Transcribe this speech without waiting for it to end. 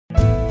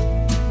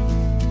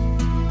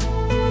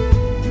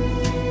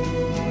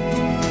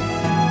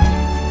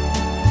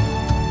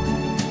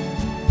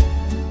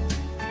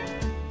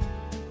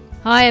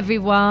Hi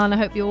everyone, I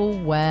hope you're all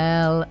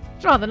well.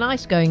 It's rather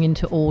nice going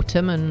into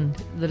autumn and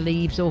the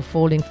leaves all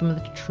falling from the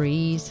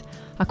trees.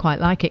 I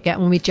quite like it,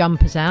 getting all my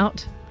jumpers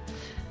out.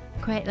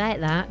 Quite like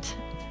that.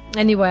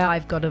 Anyway,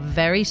 I've got a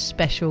very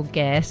special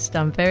guest.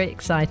 I'm very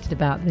excited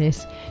about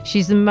this.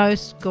 She's the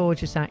most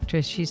gorgeous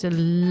actress. She's a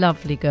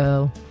lovely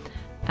girl.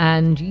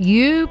 And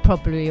you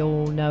probably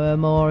all know her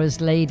more as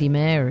Lady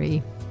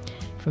Mary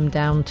from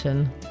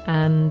Downton.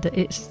 And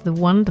it's the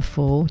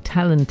wonderful,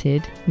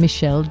 talented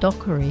Michelle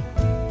Dockery.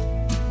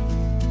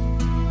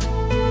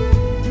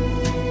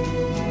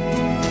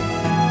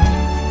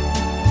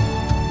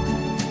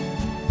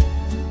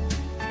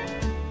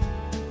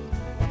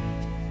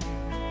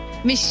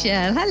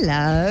 Michelle,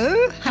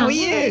 hello. How are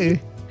you?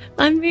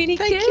 I'm really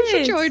good. Thank you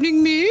for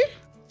joining me.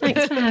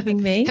 Thanks for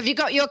having me. Have you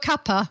got your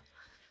cuppa?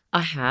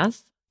 I have.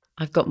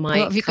 I've got my.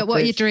 What have you got?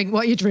 What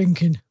are you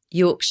drinking?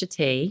 Yorkshire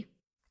tea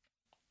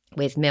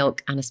with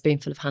milk and a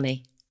spoonful of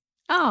honey.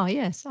 Oh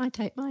yes, I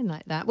take mine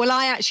like that. Well,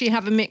 I actually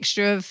have a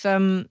mixture of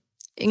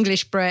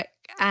English Brett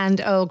and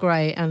Earl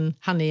Grey and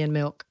honey and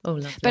milk. Oh,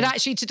 lovely. But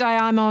actually, today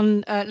I'm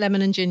on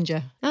lemon and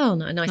ginger. Oh,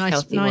 nice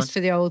healthy one. Nice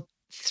for the old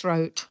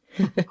throat.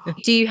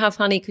 Do you have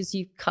honey because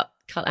you cut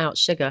out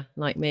sugar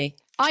like me?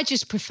 I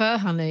just prefer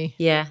honey.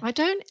 Yeah. I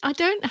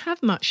don't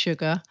have much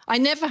sugar. I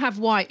never have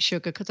white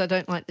sugar because I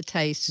don't like the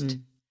taste.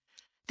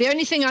 The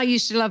only thing I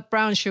used to love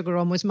brown sugar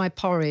on was my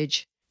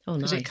porridge. Oh,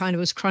 nice. Because it kind of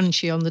was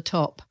crunchy on the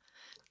top.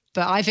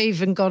 But I've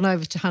even gone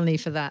over to honey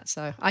for that.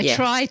 So I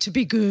try to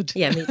be good.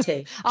 Yeah, me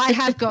too. I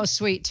have got a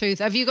sweet tooth.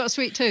 Have you got a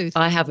sweet tooth?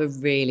 I have a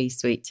really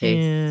sweet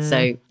tooth. Yeah,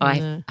 so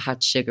I've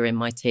had sugar in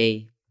my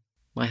tea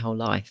my whole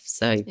life.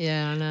 So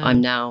yeah, I know.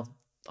 I'm now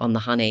on the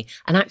honey.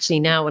 And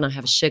actually now when I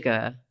have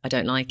sugar, I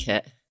don't like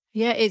it.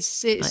 Yeah,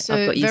 it's I've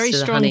got used very to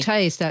the strong honey.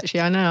 taste, actually.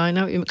 I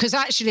know. Because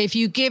actually, if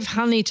you give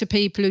honey to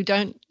people who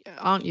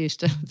aren't used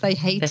to, they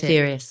hate They're it.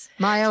 furious.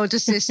 My older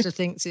sister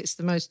thinks it's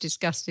the most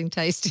disgusting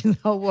taste in the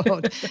whole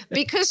world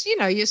because,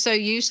 you're so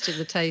used to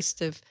the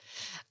taste of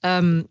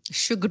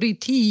sugary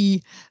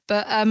tea.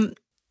 But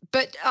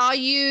are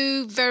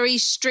you very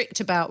strict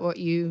about what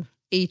you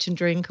eat and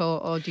drink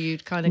or do you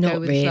kind of go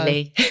with the flow? Not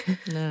really.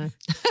 No.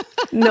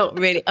 Not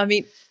really. I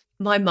mean,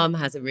 my mum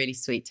has a really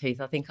sweet tooth.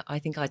 I think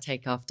I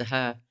take after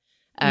her.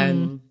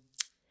 I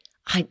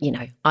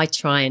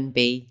try and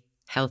be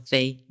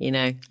healthy,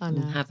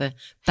 and have a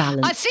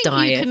balanced I think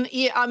diet. you can.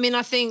 Yeah,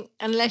 I think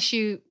unless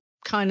you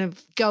kind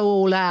of go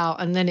all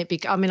out, and then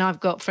I've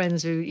got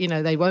friends who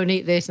they won't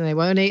eat this and they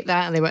won't eat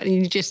that, and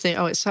you just think,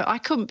 it's so I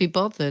couldn't be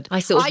bothered.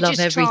 I sort of love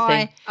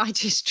everything. I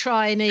just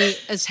try and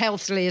eat as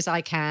healthily as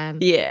I can.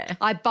 Yeah,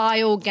 I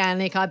buy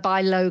organic. I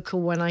buy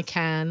local when I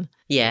can.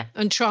 Yeah,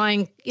 and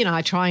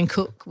I try and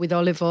cook with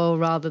olive oil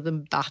rather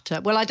than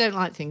butter. Well, I don't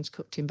like things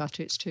cooked in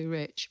butter; it's too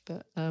rich.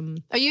 But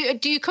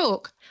do you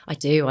cook? I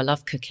do. I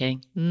love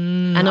cooking,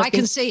 and I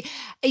can see.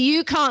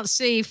 You can't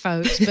see,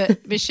 folks,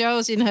 but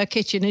Michelle's in her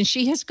kitchen, and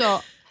she has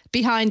got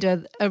behind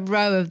her a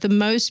row of the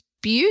most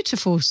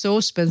beautiful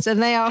saucepans,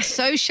 and they are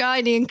so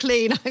shiny and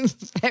clean. I'm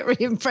very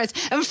impressed.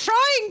 And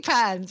frying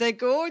pans, they're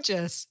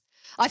gorgeous.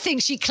 I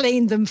think she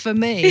cleaned them for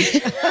me.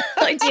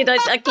 I did.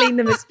 I cleaned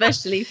them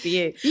especially for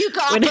you. You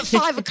got up at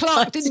 5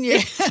 o'clock, didn't you?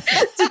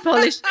 to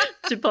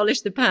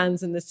polish the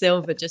pans and the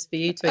silver just for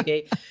you,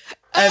 Twiggy.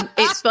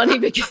 It's funny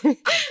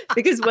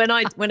because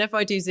whenever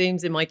I do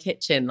Zooms in my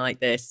kitchen like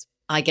this,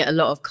 I get a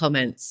lot of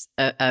comments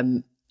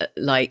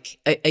like,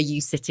 "Are you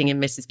sitting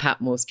in Mrs.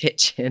 Patmore's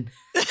kitchen?"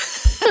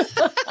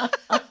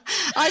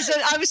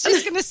 I was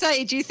just going to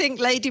say, do you think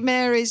Lady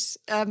Mary's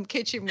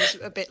kitchen was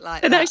a bit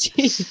like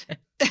that?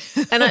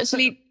 And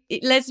actually,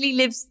 Leslie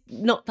lives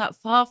not that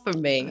far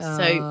from me,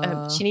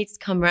 so she needs to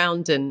come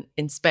round and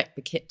inspect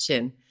the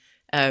kitchen.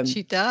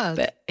 She does.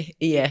 But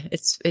yeah,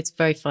 it's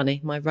very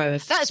funny. My row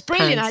of that's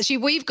brilliant. pans. Actually,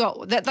 we've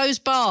got those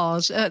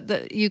bars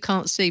that you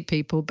can't see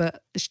people,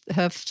 but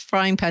her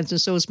frying pans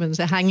and saucepans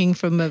are hanging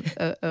from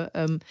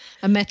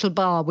a metal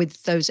bar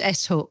with those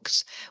S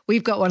hooks.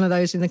 We've got one of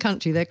those in the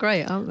country. They're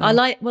great, aren't they? I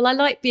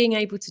like being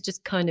able to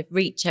just kind of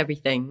reach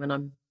everything when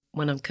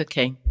I'm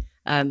cooking.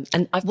 And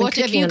I've been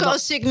cooking have you got a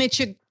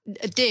signature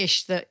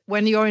dish that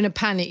when you're in a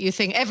panic you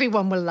think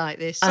everyone will like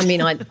this? I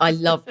mean, I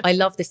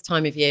love this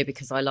time of year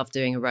because I love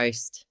doing a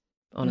roast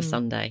on a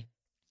Sunday.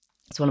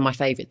 It's one of my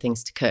favourite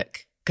things to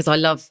cook because I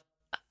love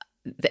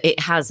that it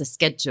has a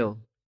schedule.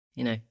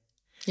 Yeah,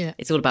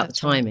 it's all about the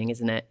timing,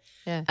 isn't it?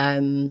 Yeah.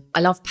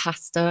 I love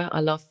pasta. I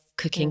love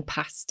cooking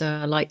pasta.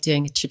 I like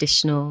doing a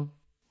traditional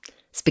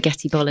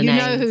spaghetti bolognese.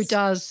 You know who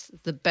does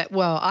the best?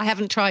 Well, I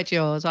haven't tried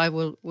yours.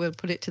 We'll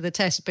put it to the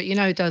test. But you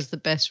know who does the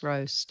best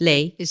roast?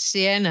 Lee. Is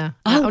Sienna.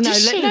 Oh, no,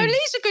 does she? No,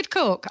 Lee's a good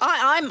cook.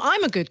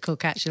 I'm a good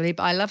cook actually,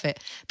 but I love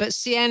it. But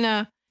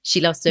Sienna,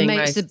 she loves doing makes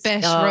roasts. the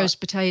best roast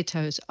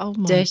potatoes. Oh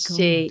my does God.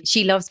 she?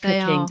 She loves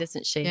cooking,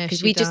 doesn't she? Yeah, because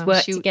she we just does.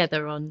 worked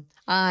together on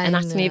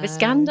Anatomy of a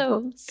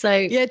Scandal. So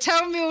yeah,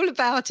 tell me all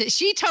about it.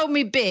 She told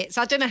me bits.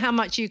 I don't know how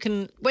much you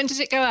can. When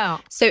does it go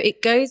out? So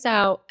it goes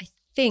out, I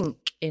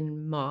think,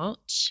 in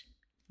March.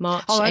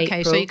 Oh, okay.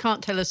 April. So you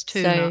can't tell us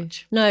too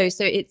much. No,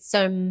 so it's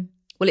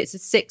it's a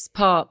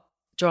 6-part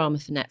drama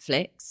for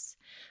Netflix.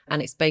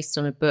 and it's based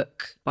on a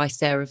book by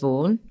Sarah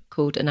Vaughan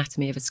called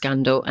Anatomy of a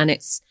Scandal. And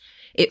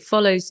it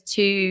follows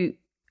two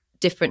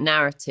different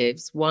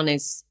narratives. One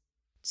is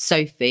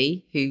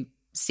Sophie, who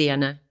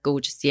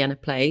gorgeous Sienna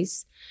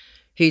plays,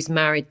 who's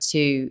married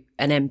to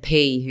an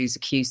MP who's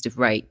accused of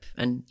rape,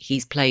 and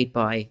he's played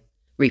by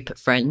Rupert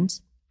Friend.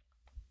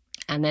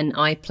 And then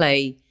I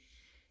play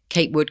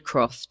Kate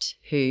Woodcroft,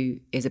 who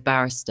is a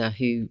barrister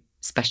who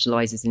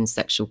specialises in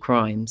sexual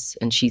crimes,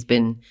 and she's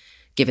been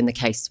given the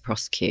case to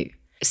prosecute.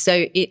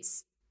 So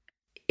it's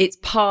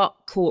part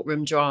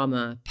courtroom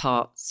drama,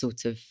 part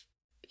sort of,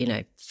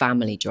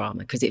 family drama,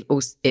 because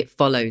it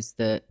follows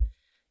the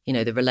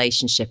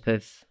relationship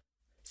of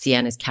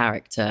Sienna's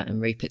character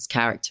and Rupert's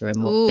character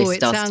and what this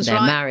does to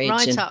their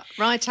marriage.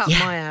 Right up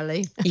my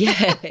alley.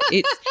 Yeah,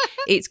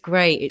 it's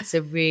great. It's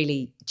a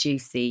really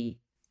juicy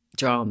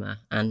drama,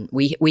 and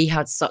we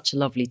had such a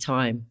lovely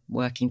time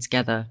working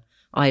together.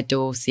 I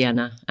adore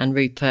Sienna and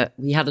Rupert.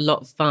 We had a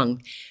lot of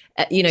fun,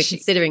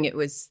 considering it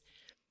was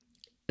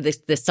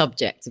the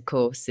subject, of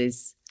course,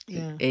 is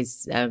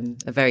a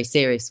very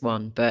serious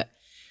one. But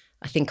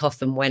I think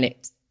often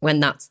when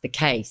that's the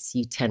case,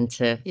 you tend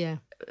to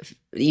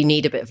you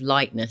need a bit of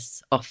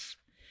lightness off.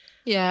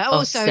 Yeah.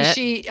 Also,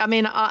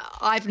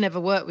 I've never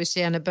worked with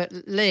Sienna, but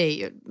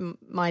Lee,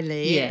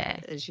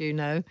 as you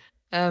know,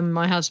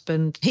 my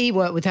husband, he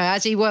worked with her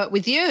as he worked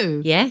with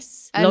you.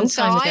 Yes, and long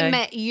time ago. I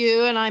met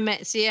you and I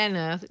met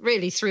Sienna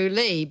really through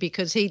Lee,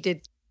 because he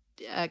did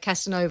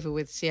Casanova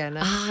with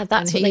Sienna.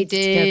 That's what they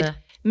did together.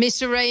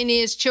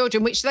 Miscellaneous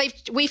Children, which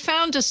we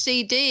found a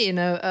CD in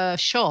a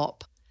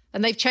shop,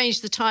 and they've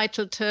changed the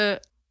title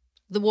to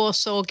The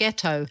Warsaw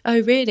Ghetto.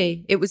 Oh,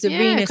 really? It was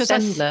Irina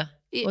Sendler,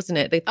 wasn't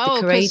it? The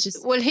Courageous.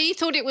 Well, he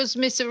thought it was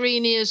Miss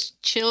Irina's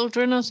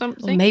Children or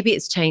something. Or maybe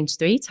it's changed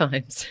 3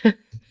 times.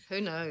 Who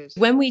knows?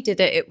 When we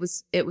did it,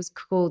 it was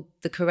called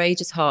The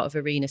Courageous Heart of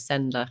Irina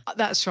Sendler.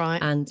 That's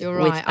right. And you're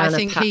with right. Anna I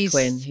think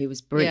Paquin, who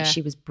was brilliant.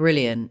 She was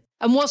brilliant.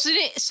 And wasn't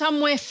it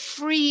somewhere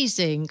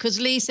freezing?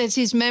 Because Lee says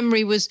his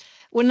memory was,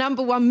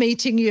 number one,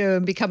 meeting you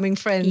and becoming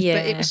friends,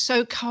 but it was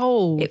so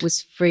cold. It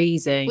was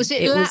freezing. Was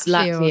it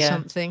Latvia or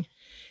something?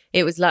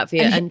 It was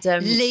Latvia. And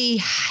Lee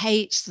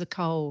hates the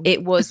cold.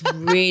 It was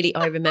really,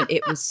 I remember,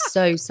 it was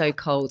so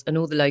cold, and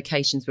all the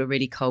locations were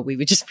really cold. We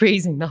were just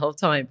freezing the whole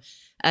time.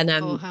 And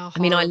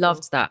I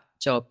loved that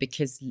job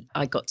because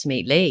I got to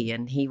meet Lee,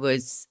 and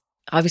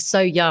I was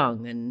so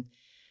young and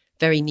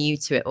very new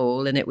to it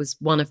all. And it was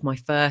one of my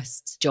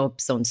first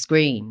jobs on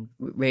screen,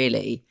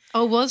 really.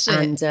 Oh, was it?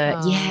 And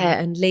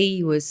and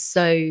Lee was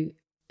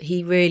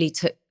he really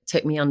took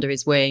me under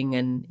his wing,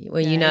 and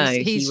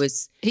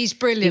he's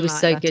brilliant. He was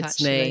so good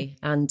to me.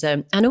 And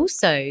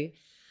also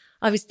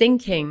I was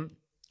thinking,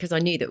 because I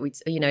knew that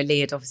Lee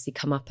had obviously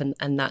come up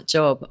and that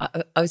job.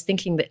 I was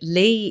thinking that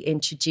Lee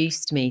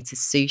introduced me to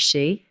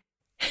sushi,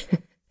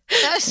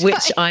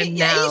 which I'm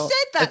now. He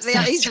said that.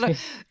 He's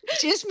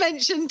just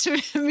mentioned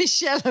to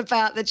Michelle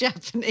about the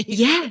Japanese.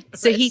 Yeah,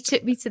 so he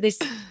took me to this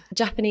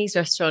Japanese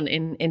restaurant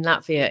in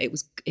Latvia. It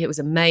was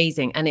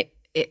amazing, and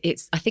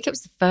it's. I think it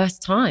was the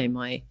first time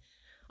I'd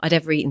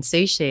ever eaten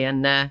sushi,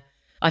 and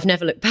I've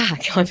never looked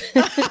back.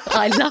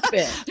 I love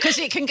it. Because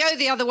it can go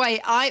the other way.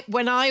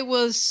 When I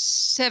was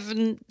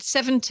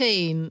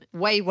 17,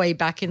 way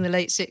back in the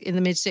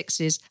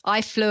mid-60s,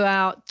 I flew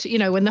out,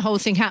 when the whole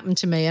thing happened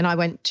to me, and I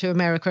went to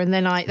America. And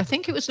then I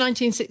think it was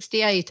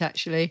 1968,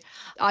 actually,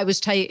 I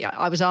was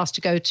asked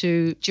to go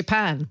to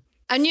Japan.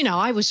 And,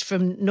 I was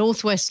from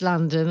northwest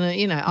London,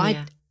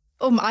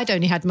 I'd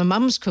only had my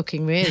mum's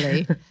cooking,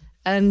 really.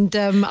 And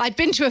I'd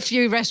been to a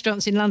few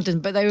restaurants in London,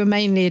 but they were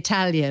mainly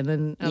Italian,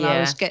 and I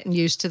was getting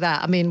used to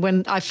that. I mean,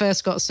 when I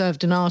first got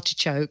served an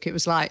artichoke, it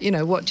was like,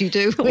 what do you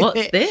do with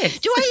What's it? this?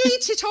 Do I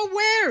eat it or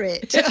wear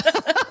it?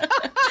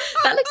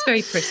 That looks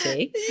very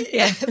pretty.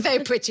 Yeah,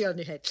 very pretty on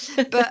your head.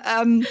 But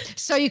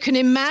so you can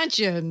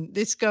imagine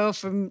this girl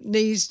from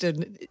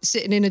Neasden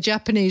sitting in a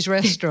Japanese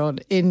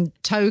restaurant in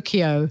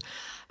Tokyo.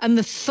 And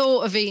the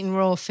thought of eating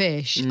raw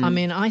fish,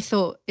 I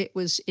thought it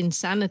was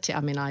insanity.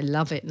 I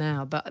love it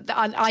now, but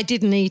I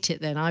didn't eat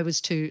it then. I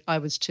was too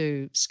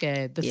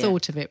scared. The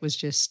thought of it was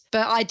just.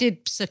 But I did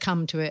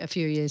succumb to it a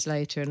few years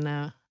later, and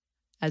now,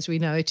 as we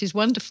know, it is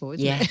wonderful,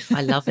 isn't it? Yeah,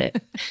 I love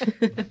it.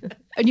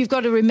 And you've got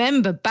to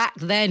remember, back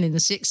then in the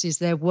 60s,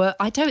 there were.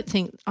 I don't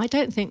think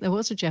there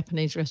was a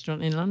Japanese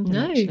restaurant in London.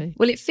 No, actually.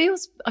 Well, it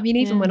feels.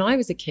 Even when I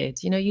was a kid,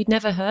 you'd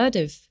never heard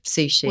of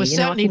sushi. Well,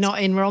 certainly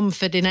not in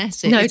Romford in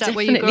Essex. No, is that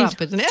where you grew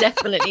up? Isn't it?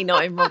 Definitely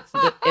not in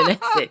Romford in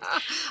Essex.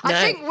 No. I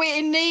think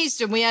in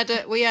Neasden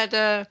we had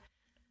a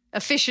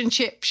fish and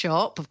chip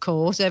shop. Of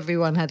course,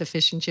 everyone had a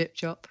fish and chip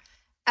shop,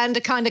 and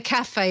a kind of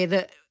cafe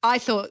that I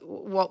thought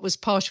what was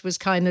posh was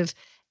kind of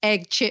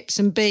egg, chips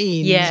and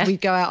beans. Yeah. We'd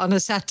go out on a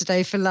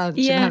Saturday for lunch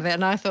and have it,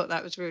 and I thought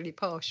that was really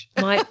posh.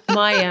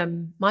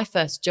 My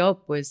first job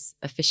was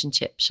a fish and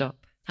chip shop.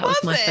 That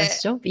was my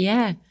first job.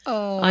 Yeah.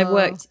 Oh. I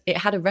worked, it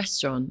had a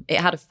restaurant.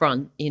 It had a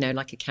front,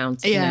 like a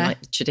counter,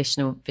 like the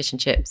traditional fish and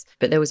chips.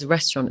 But there was a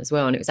restaurant as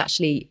well, and it was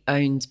actually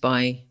owned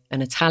by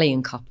an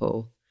Italian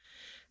couple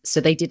So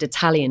they did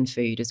Italian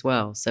food as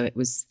well. So it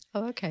was,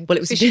 Oh, okay. well,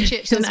 it was Fish and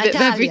chips it was and a bit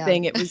of Italia.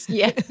 everything. It was,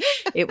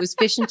 it was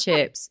fish and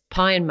chips,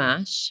 pie and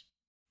mash,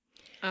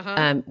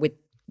 with,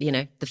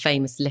 the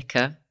famous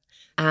liquor,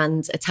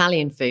 and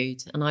Italian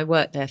food. And I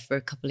worked there for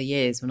a couple of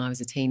years when I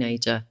was a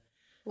teenager.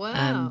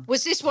 Wow.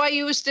 Was this while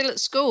you were still at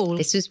school?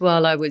 This was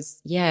while I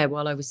was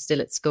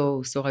still at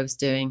school. So I was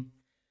doing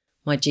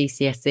my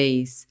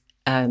GCSEs,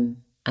 and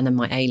then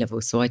my A level.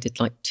 So I did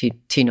like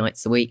two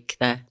nights a week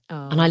there,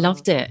 and I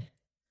loved it.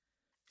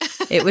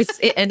 It was,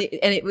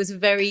 it was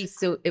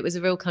it was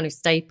a real kind of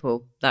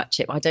staple, that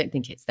chip. I don't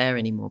think it's there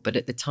anymore, but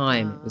at the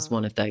time it was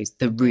one of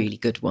the really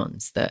good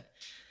ones that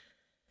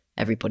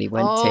everybody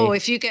went to. Oh,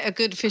 if you get a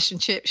good fish and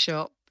chip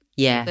shop,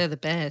 they're the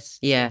best.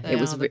 Yeah,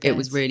 it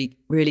was really,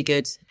 really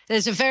good.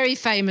 There's a very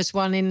famous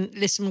one in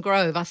Lissom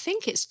Grove. I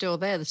think it's still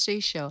there, the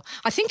seashell.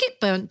 I think it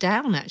burnt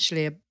down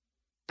actually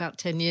about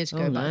 10 years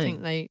ago, but I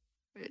think they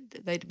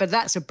but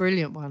that's a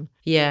brilliant one.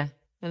 Yeah.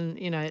 And,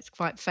 it's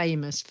quite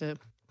famous for,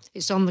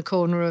 it's on the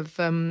corner of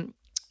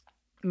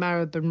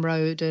Marylebone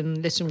Road and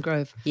Lissom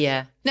Grove.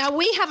 Yeah. Now,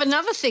 we have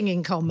another thing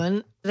in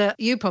common that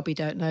you probably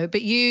don't know,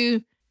 but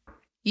you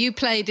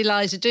played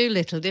Eliza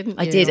Doolittle, didn't you?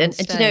 I did. And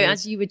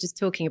as you were just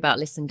talking about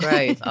Lissom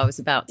Grove, I was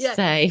about to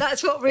say.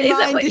 That's what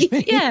reminded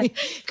me. Yeah.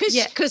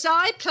 Because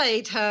I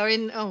played her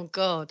in,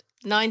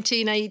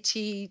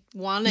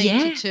 1981,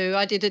 82.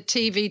 I did a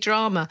TV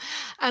drama.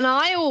 And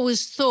I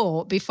always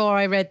thought, before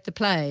I read the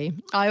play,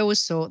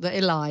 that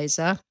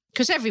Eliza,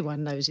 because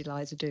everyone knows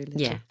Eliza Doolittle.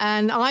 Yeah.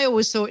 And I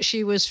always thought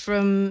she was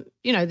from,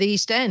 the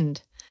East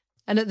End.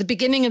 And at the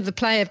beginning of the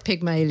play of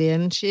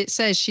Pygmalion, it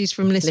says she's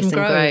from Lissom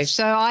Grove.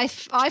 So I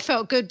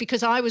felt good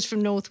because I was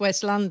from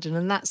Northwest London,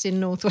 and that's in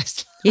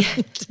Northwest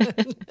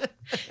London.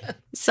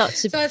 So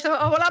I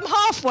thought, I'm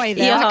halfway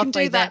there. I can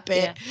do that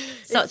bit.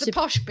 Yeah. It's the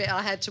posh bit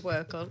I had to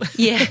work on.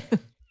 Yeah.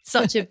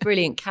 Such a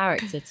brilliant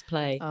character to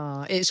play.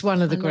 Oh, it's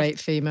one of the great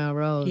female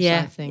roles,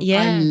 I think.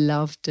 Yeah. I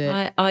loved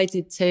it. I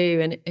did too.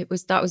 And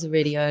that was a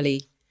really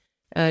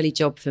early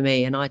job for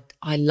me, and I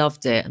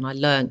loved it, and I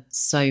learned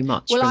so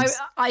much. Well,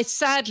 I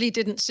sadly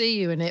didn't see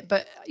you in it,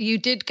 but you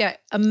did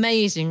get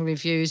amazing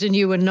reviews, and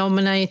you were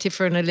nominated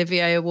for an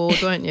Olivier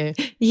Award, weren't you?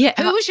 Yeah.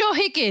 Who was your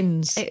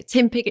Higgins?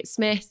 Tim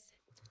Pigott-Smith.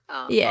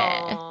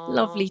 Oh,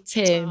 lovely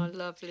Tim. Oh,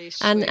 lovely,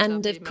 sweet,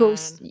 and of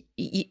course,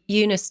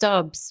 Una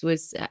Stubbs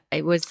was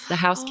the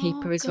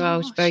housekeeper as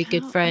well. She's a very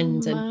good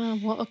friend. Wow,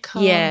 what a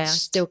cast. Yeah, I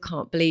still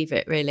can't believe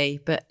it, really,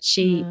 but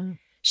she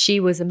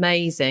was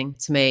amazing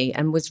to me,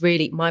 and was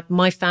really,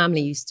 my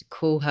family used to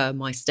call her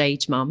my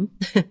stage mum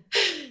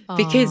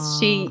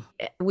because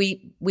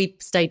we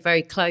stayed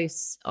very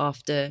close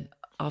after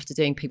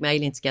doing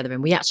Pygmalion together,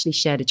 and we actually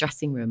shared a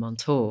dressing room on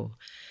tour.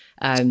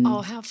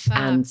 How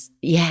fun.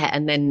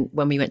 And then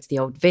when we went to the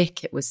Old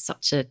Vic, it was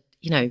such a,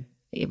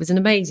 it was an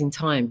amazing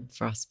time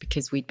for us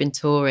because we'd been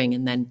touring,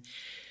 and then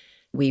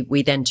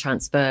we then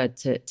transferred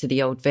to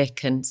the Old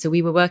Vic, and so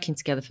we were working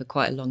together for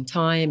quite a long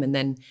time, and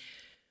then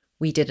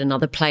we did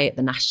another play at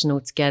the National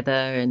together,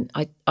 and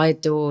I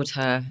adored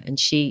her, and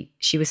she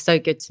was so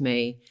good to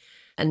me,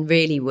 and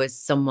really was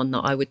someone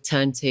that I would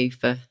turn to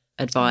for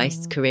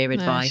advice, career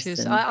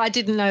advice. I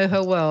didn't know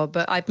her well,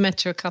 but I've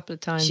met her a couple of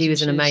times. She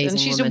was an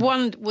amazing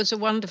woman. Was a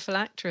wonderful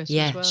actress.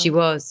 Yeah, as well. she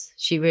was.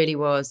 She really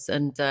was,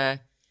 and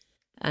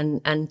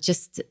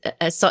just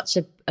such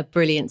a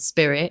brilliant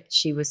spirit.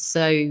 She was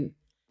so.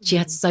 She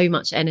had so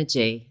much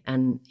energy,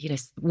 and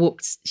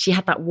she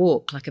had that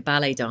walk like a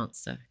ballet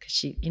dancer, because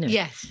she.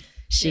 Yes.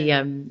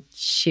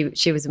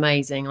 She was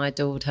amazing. I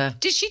adored her.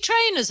 Did she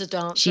train as a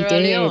dancer she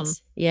early did. on?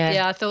 Yeah.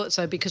 Yeah, I thought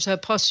so, because her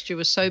posture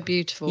was so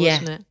beautiful,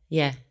 wasn't it?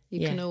 Yeah.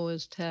 You can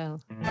always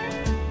tell.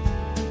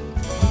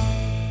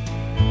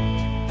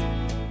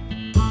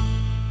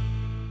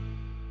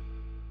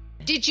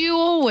 Did you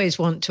always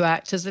want to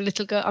act as a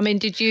little girl? I mean,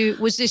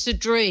 was this a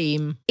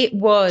dream? It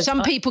was.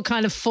 Some people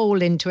kind of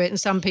fall into it, and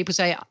some people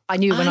say, I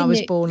knew when I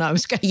was born I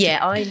was going to.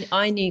 Yeah,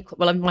 I knew.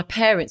 Well, my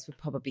parents would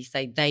probably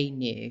say they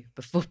knew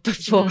before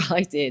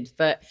I did.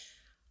 But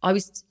I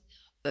was,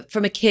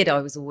 from a kid, I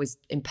was always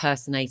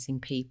impersonating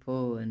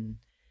people. And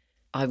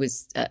I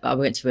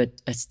went to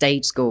a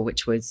stage school,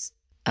 which was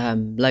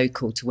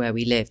local to where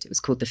we lived. It was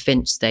called the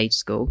Finch Stage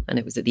School, and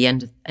it was at the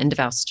end of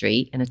our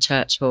street in a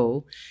church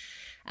hall.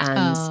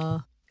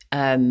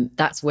 And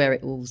that's where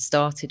it all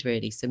started,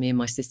 really. So me and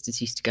my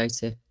sisters used to go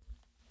to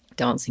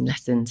dancing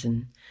lessons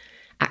and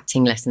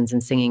acting lessons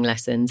and singing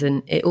lessons,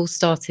 and it all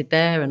started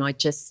there. And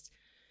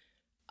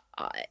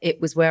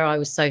it was where I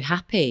was so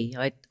happy.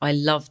 I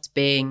loved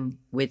being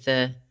with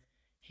a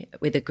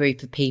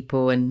group of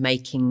people and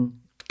making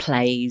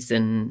plays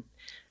and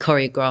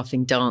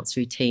choreographing dance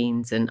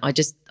routines, and I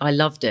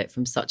loved it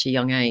from such a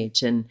young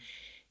age. And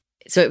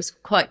so it was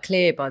quite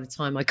clear by the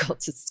time I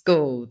got to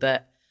school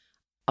that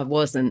I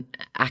wasn't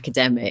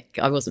academic.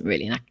 I wasn't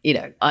really,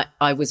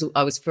 I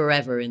was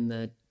forever in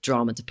the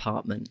drama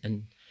department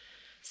and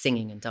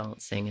singing and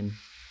dancing, and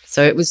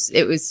so it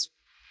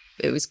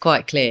was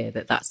quite clear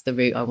that that's the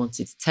route I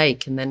wanted to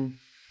take. And then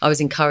I was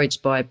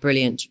encouraged by a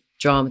brilliant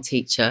drama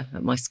teacher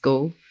at my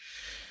school,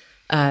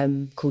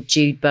 called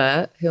Jude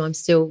Burt, who I'm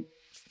still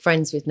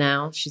friends with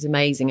now. She's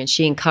amazing, and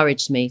she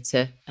encouraged me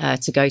to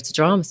go to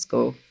drama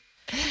school.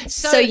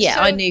 So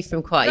I knew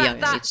from quite a young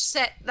age.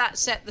 That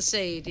set the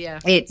seed, yeah.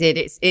 It did.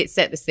 It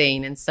set the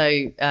scene, and so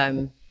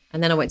and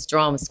then I went to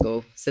drama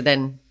school. So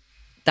then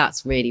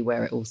that's really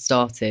where it all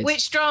started.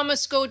 Which drama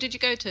school did you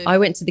go to? I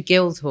went to the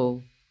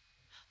Guildhall.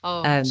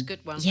 Oh, that's a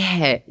good one.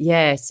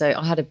 Yeah. So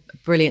I had a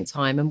brilliant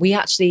time, and we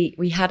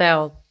had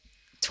our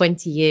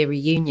 20-year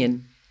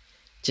reunion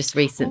just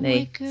recently. Oh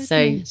my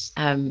goodness.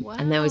 So wow.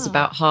 And there was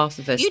about half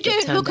of us. You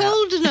don't look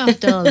old enough,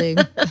 darling.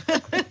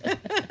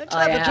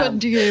 I am.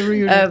 20-year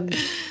reunion.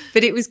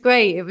 But it was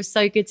great. It was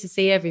so good to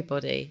see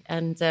everybody,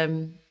 and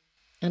a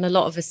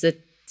lot of us are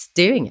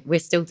doing it. We're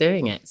still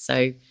doing it.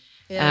 So.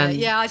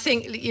 Yeah, I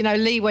think,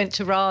 Lee went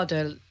to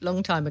RADA a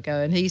long time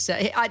ago, and he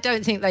said, I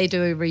don't think they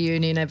do a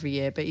reunion every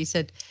year, but he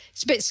said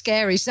it's a bit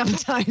scary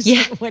sometimes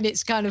when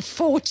it's kind of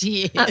 40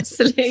 years.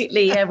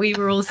 Absolutely, yeah, we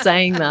were all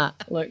saying that.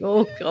 Like,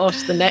 oh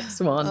gosh, the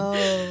next one.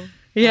 Oh,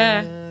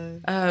 yeah.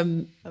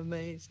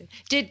 Amazing.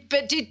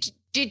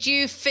 Did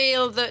you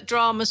feel that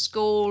drama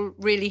school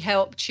really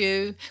helped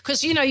you?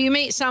 Because, you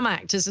meet some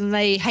actors and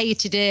they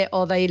hated it,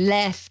 or they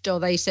left,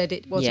 or they said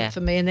it wasn't for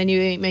me, and then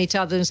you meet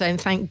others saying,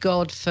 thank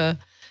God for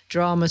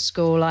drama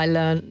school, I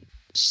learned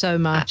so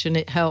much and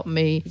it helped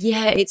me.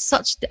 Yeah, it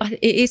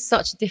is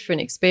such a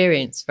different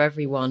experience for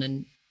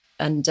everyone,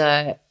 and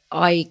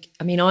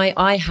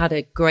I had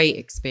a great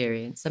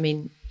experience. I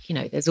mean,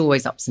 there's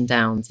always ups and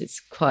downs. It's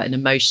quite an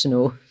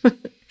emotional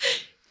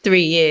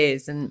 3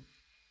 years, and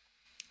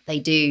they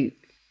do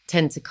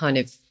tend to kind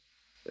of,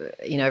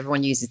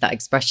 everyone uses that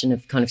expression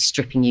of kind of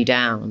stripping you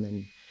down,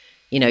 and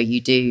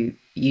you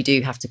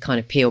do have to kind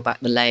of peel back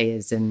the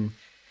layers and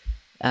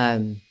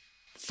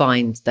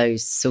find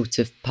those sort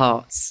of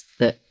parts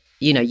that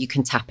you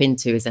can tap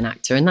into as an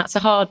actor, and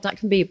that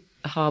can be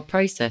a hard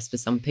process for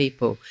some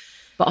people.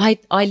 But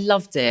I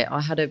loved it. I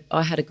had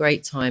a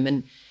great time,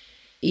 and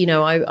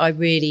I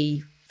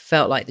really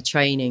felt like the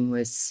training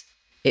was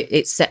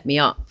it set me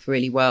up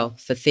really well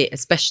for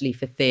especially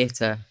for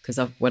theatre, because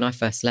when I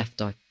first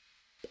left,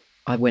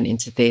 I went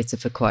into theatre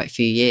for quite a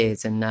few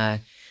years, and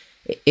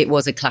it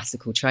was a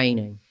classical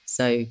training,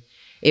 so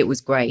it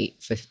was great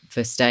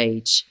for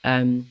stage.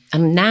 And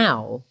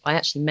now I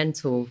actually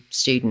mentor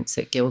students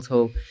at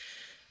Guildhall.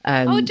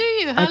 Oh, do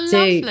you? How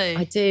lovely.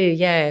 I do,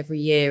 yeah. Every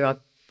year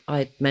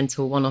I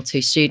mentor one or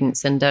two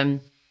students. And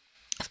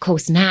of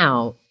course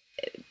now,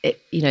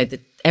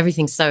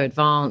 everything's so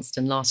advanced.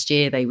 And last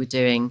year they were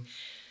doing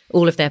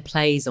all of their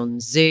plays on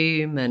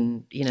Zoom,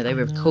 and, they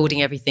were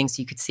recording everything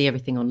so you could see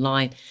everything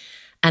online.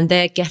 And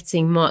they're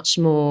getting much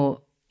more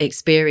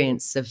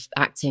experience of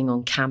acting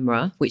on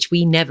camera, which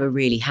we never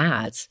really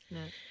had.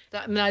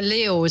 No.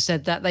 Lee always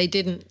said that they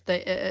didn't.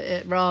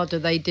 At RADA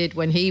they did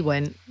when he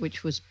went,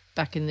 which was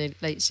back in the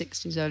late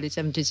 60s, early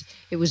 70s.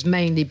 It was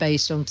mainly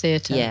based on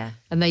theatre,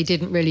 and they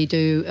didn't really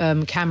do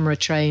camera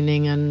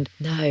training. And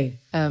no,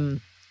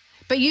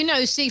 but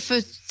see,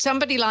 for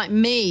somebody like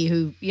me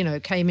who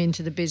came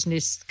into the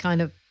business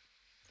kind of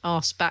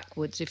arse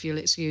backwards, if you'll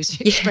excuse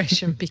the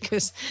expression,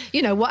 because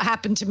what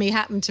happened to me,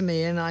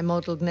 and I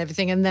modelled and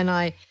everything, and then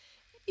I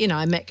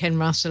met Ken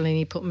Russell and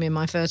he put me in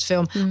my first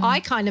film. I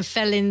kind of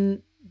fell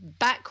in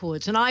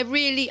backwards, and I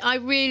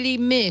really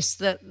miss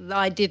that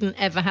I didn't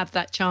ever have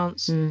that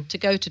chance to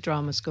go to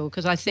drama school,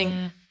 because I think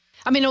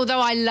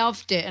although I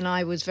loved it and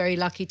I was very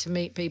lucky to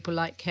meet people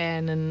like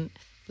Ken and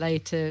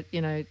later,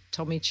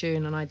 Tommy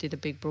Tune, and I did a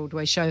big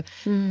Broadway show.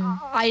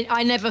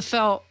 I never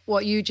felt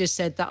what you just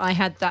said, that I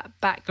had that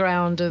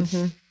background of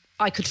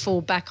I could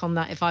fall back on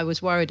that if I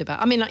was worried about.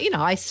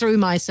 I threw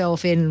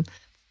myself in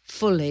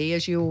fully,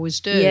 as you always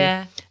do.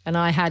 Yeah. And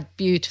I had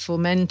beautiful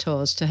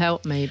mentors to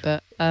help me.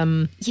 But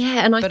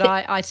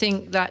I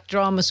think that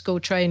drama school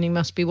training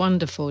must be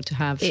wonderful to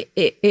have.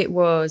 It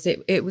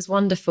was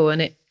wonderful,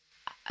 and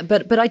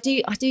but I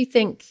do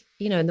think,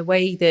 in the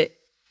way that,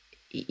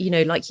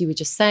 like you were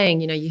just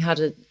saying, you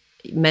had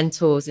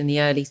mentors in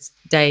the early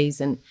days,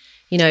 and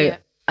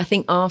I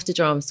think after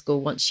drama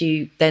school, once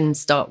you then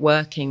start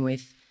working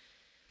with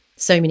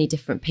so many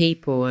different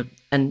people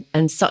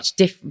and such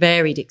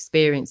varied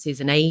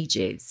experiences and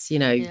ages,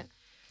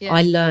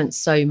 I learned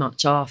so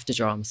much after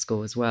drama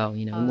school as well,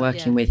 and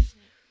working with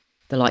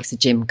the likes of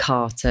Jim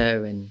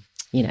Carter and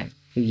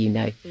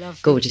who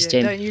gorgeous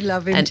Jim. Don't you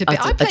love him to be?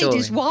 I played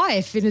his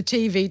wife in a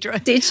TV drama.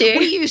 Did you?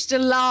 We used to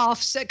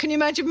laugh. So can you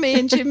imagine me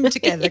and Jim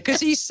together?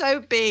 Because he's so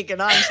big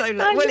and I'm so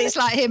well. It's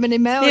like him and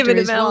Imelda,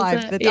 his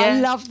wife.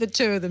 I love the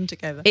two of them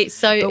together. It's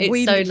so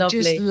lovely.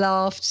 Just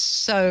laughed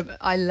so.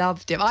 I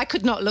loved him. I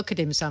could not look at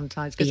him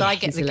sometimes because I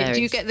get the.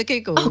 Do you get the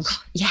giggles? Oh God,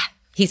 yeah,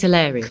 he's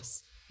hilarious.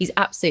 He's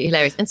absolutely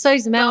hilarious, and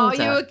so's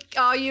Imelda.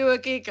 Are you a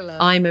giggler?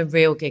 I'm a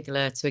real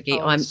giggler to a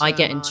geek. I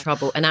get in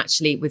trouble, and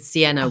actually with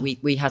Sienna,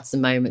 we had some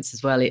moments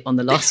as well on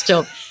the last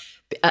job.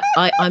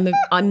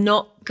 I'm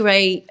not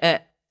great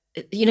at.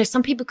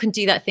 Some people can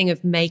do that thing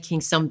of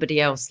making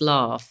somebody else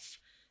laugh,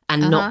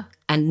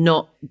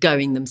 not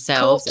going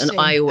themselves. Corpsing. And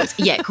I always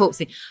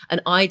corpsing.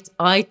 And I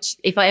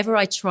if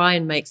I try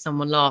and make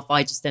someone laugh,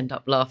 I just end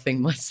up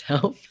laughing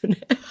myself.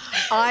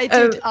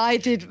 I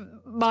did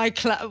my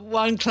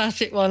one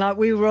classic one.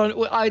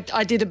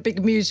 I did a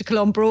big musical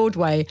on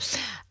Broadway.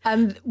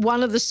 And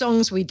one of the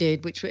songs we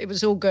did, which it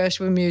was all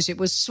Gershwin music,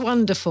 was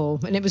Swonderful.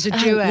 And it was a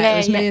duet. It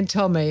was me and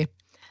Tommy.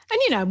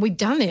 And, we'd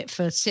done it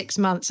for 6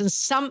 months. And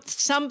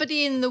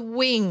somebody in the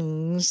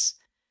wings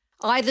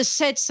either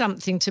said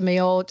something to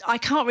me or I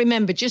can't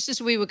remember, just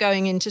as we were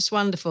going into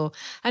Swonderful.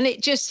 And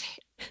it just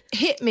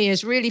hit me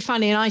as really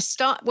funny. And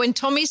when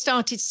Tommy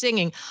started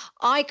singing,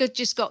 I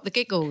just got the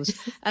giggles.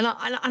 And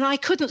I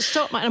couldn't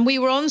stop. And we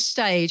were on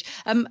stage.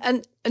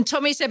 And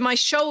Tommy said my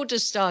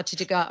shoulders started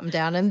to go up and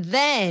down. And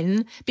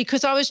then,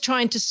 because I was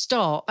trying to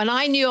stop, and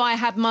I knew I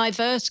had my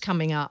verse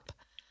coming up,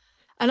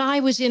 and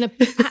I was in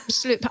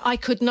I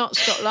could not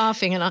stop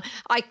laughing. And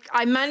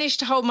I managed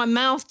to hold my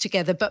mouth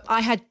together, but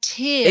I had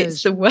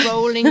tears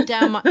rolling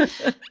down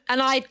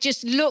and I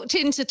just looked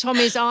into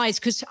Tommy's eyes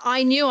because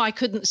I knew I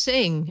couldn't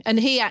sing. And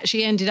he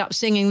actually ended up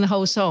singing the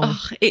whole song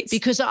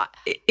because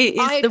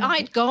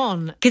I'd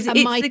gone. Because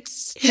my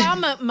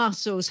stomach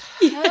muscles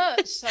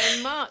hurt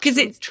so much. Because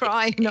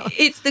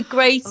it's the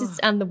greatest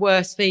and the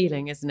worst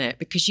feeling, isn't it?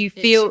 Because you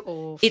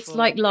feel it's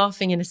like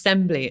laughing in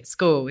assembly at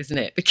school, isn't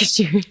it? Because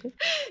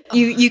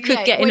you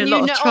could get in a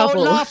lot of trouble. Or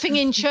laughing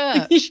in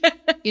church.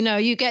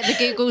 You get the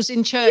giggles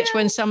in church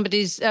when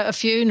somebody's at a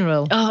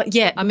funeral. Oh,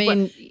 yeah. I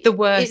mean, the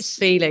worst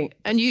feeling.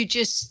 And you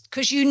just,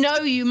 because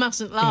you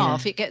mustn't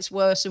laugh, it gets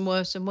worse and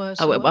worse and worse.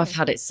 Oh, I've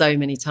had it so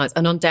many times.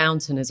 And on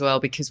Downton as well,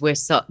 because we're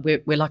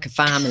like a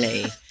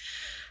family.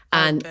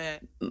 And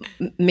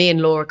me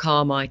and Laura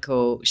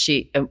Carmichael,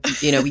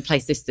 we play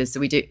sisters, so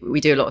we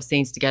do a lot of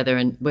scenes together,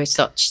 and we're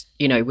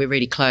we're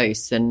really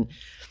close, and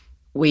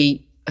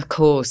of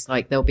course,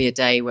 like there'll be a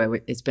day where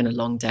it's been a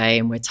long day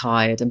and we're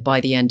tired. And by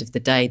the end of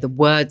the day, the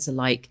words are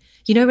like,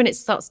 when it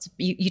starts to,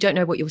 you don't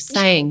know what you're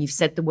saying. You've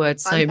said the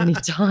word so many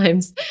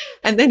times.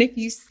 And then if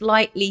you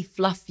slightly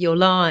fluff your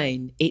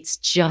line, it's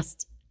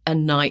just a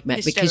nightmare.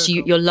 Hysterical. Because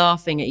you're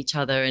laughing at each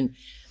other. And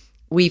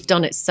we've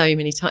done it so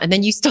many times. And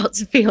then you start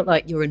to feel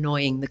like you're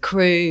annoying the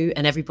crew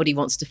and everybody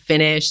wants to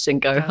finish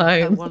and go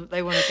home.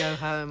 They want to go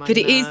home. But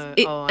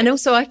and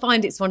also I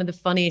find it's one of the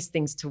funniest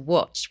things to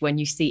watch when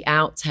you see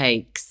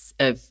outtakes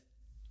of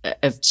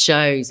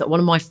shows. One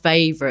of my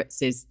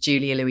favourites is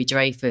Julia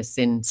Louis-Dreyfus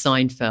in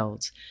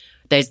Seinfeld.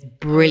 There's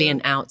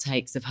brilliant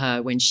outtakes of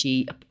her when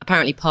she,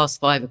 apparently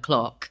past 5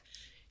 o'clock,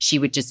 she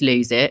would just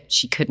lose it.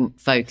 She couldn't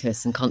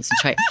focus and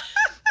concentrate.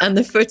 And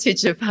the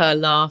footage of her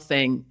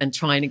laughing and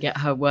trying to get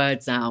her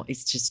words out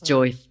is just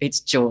joy. It's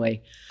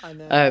joy. I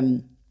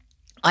know.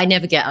 I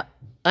never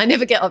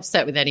get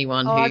upset with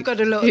anyone I've got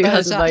to look at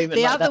those up. The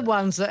like other that.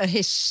 ones that are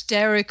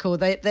hysterical,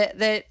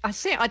 they're I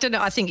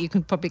think you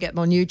can probably get them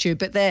on YouTube,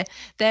 but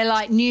they're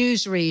like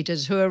news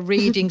readers who are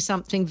reading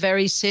something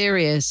very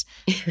serious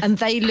and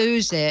they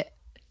lose it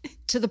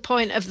to the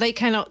point of they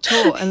cannot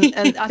talk. And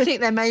I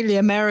think they're mainly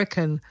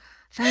American.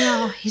 They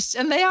are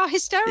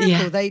hysterical.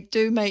 Yeah. They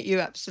do make you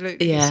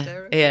absolutely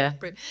hysterical. Yeah.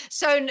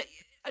 So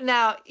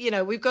now,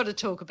 we've got to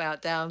talk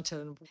about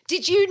Downton.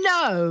 Did you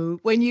know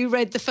when you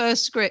read the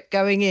first script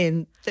going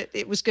in that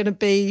it was going to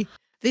be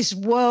this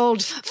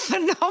world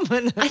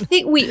phenomenon? I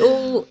think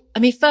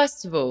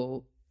first of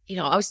all,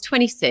 I was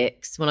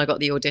 26 when I got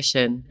the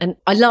audition and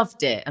I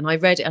loved it and I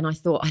read it and I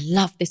thought, I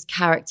love this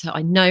character.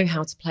 I know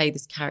how to play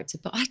this character,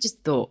 but I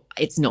just thought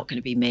it's not going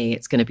to be me.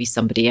 It's going to be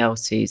somebody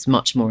else who's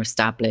much more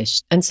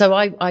established. And so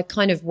I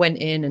kind of went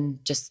in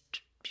and just,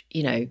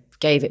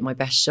 gave it my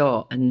best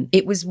shot. And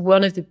it was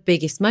one of the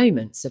biggest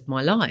moments of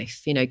my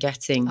life,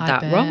 getting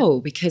that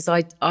role, because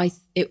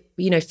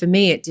for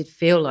me, it did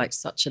feel like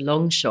such a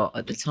long shot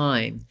at the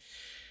time.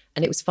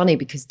 And it was funny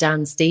because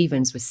Dan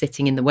Stevens was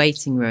sitting in the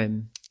waiting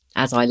room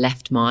as I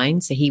left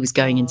mine. So he was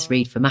going in to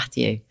read for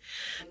Matthew.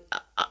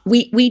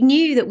 We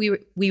knew that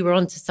we were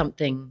onto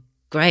something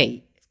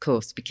great, of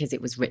course, because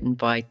it was written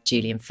by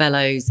Julian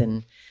Fellows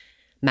and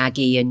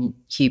Maggie and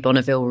Hugh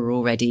Bonneville were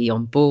already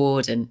on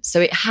board. And so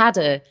it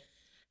had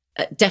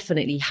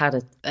definitely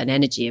had an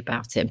energy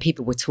about it. And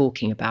people were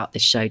talking about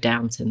this show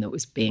Downton that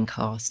was being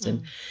cast.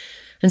 And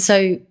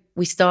so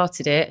we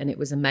started it and it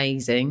was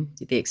amazing,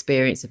 the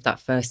experience of that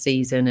first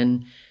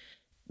season.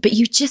 But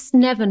you just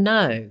never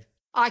know.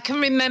 I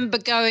can remember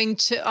going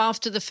to,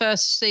 after the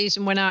first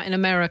season went out in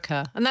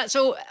America, and that's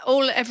all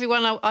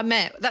everyone I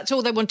met, that's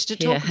all they wanted to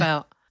talk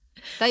about.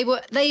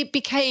 They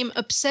became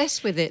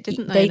obsessed with it,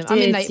 didn't they?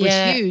 It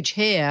was huge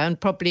here and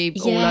probably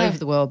all over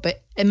the world,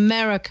 but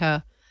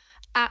America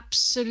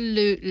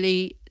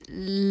absolutely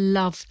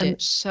loved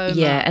it so much.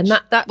 Yeah, and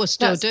that will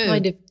still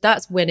do.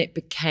 That's when it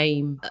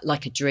became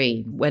like a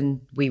dream,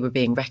 when we were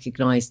being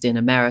recognised in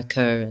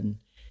America, and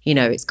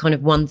it's kind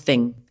of one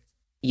thing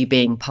you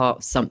being part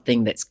of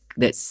something that's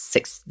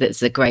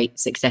a great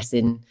success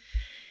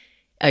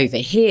over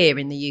here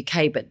in the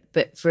UK,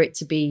 but for it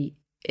to be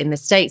in the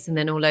States and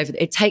then all over,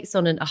 it takes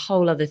on a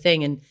whole other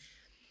thing. And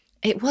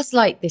it was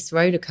like this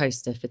roller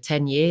coaster for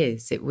 10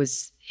 years. It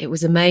was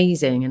was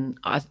amazing, and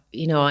I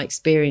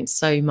experienced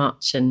so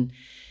much, and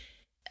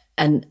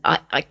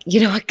I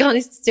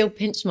can't still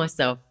pinch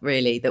myself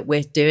really that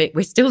we're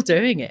still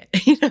doing it.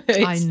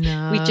 I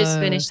know. We just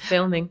finished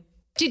filming.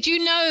 Did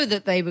you know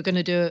that they were going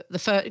to do the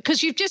first?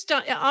 Because you've just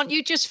done, aren't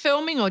you just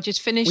filming or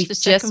just finished the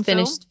second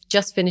film?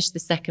 Just finished the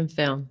second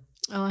film.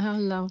 Oh, how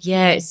lovely.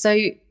 Yeah, so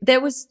there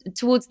was,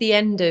 towards the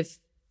end of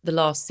the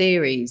last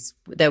series,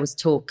 there was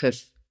talk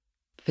of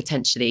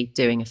potentially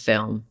doing a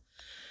film.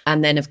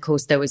 And then, of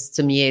course, there was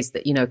some years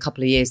that, a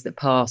couple of years that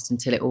passed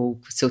until it all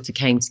sort of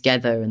came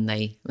together, and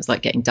it was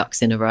like getting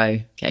ducks in a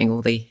row, getting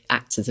all the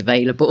actors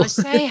available. I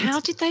say, how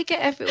did they get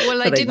everyone? Well,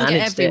 they didn't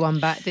get everyone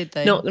back, did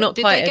they? Not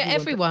did quite they get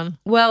everyone?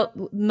 Well,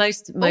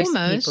 most Almost.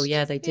 people,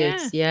 yeah, they did.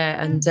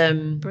 Yeah.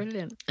 And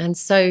brilliant. And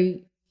so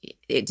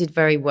it did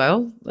very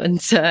well. And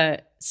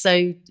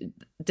so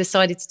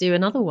decided to do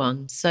another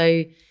one.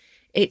 So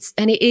it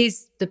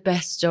is the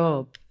best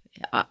job.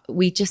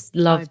 We just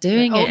love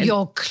doing it.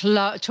 Oh,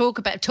 talk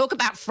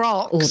about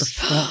frocks. All the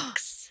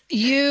frocks.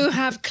 You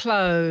have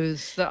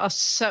clothes that are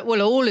so,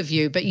 well, all of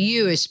you, but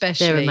you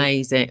especially. They're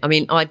amazing. I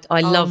mean,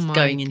 I love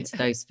going into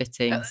those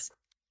fittings.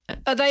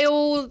 Are they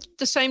all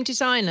the same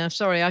designer?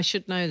 Sorry, I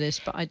should know this,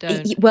 but I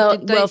don't. Well,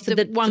 for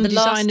the one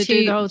designer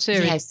do the whole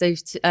series.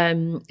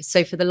 Yeah,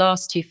 so for the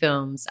last two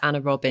films, Anna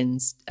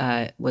Robbins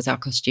was our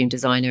costume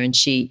designer, and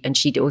she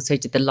also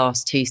did the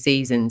last two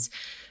seasons.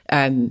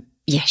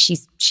 Yeah,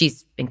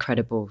 she's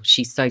incredible.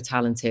 She's so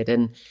talented,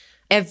 and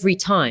every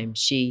time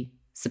she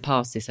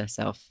surpasses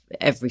herself.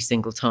 Every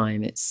single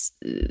time,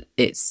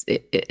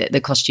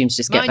 the costumes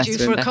just get better and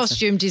better. For a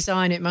costume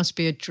design, it must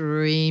be a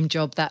dream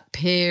job. That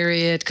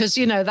period, because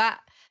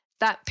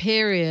that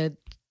period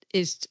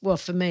is, well,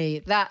 for me,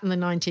 that and the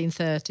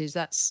 1930s.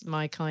 That's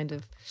my kind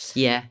of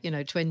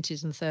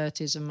 20s and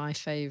 30s are my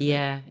favourite.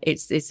 Yeah,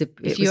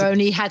 if you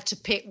only had to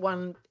pick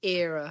one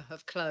era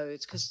of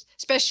clothes, because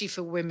especially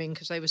for women,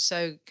 because they were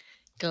so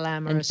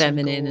glamorous and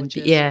feminine and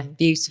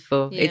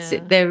beautiful. Yeah.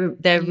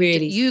 They're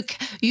really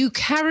you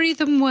carry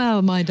them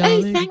well, my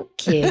darling. Oh,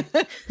 thank you.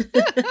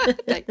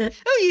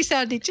 Oh, you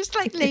sounded just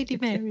like Lady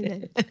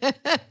Mary then.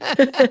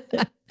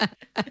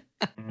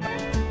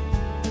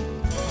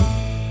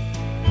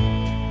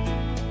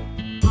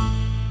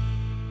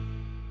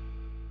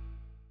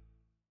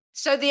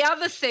 So the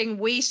other thing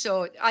we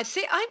saw, I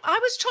think I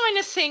was trying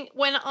to think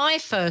when I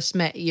first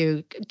met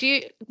you.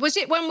 Was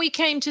it when we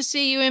came to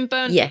see you in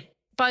Burnt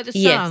by the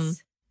Sun?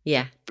 Yes.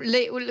 Yeah.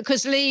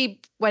 Because Lee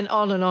went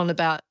on and on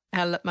about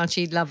how much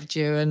he loved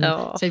you and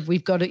said,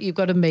 you've got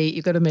to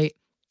meet.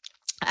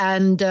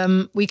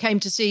 And we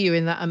came to see you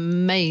in that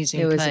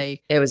amazing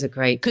play. It was a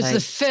great play. Because the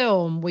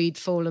film we'd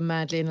fallen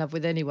madly in love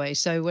with anyway.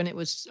 So when it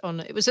was on,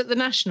 it was at the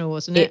National,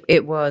 wasn't it?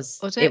 It was.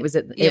 Was it? It was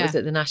at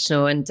the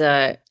National, and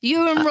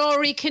you and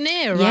Rory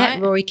Kinnear, right? Yeah,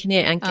 Rory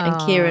Kinnear and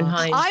Kieran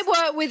Hines.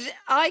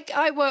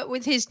 I worked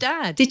with his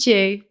dad. Did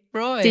you?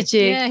 Roy. Did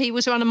you? Yeah, he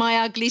was one of my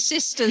ugly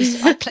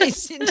sisters. I played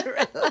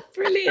Cinderella.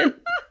 Brilliant.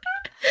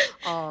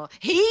 Oh,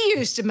 he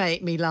used to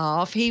make me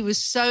laugh. He was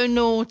so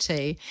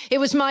naughty. It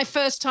was my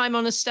first time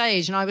on a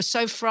stage and I was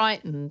so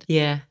frightened.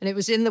 Yeah. And it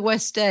was in the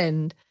West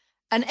End.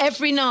 And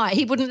every night,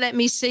 he wouldn't let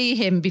me see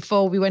him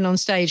before we went on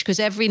stage because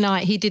every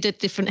night he did a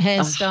different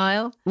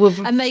hairstyle.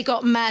 And they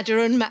got madder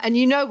and madder. And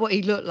you know what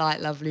he looked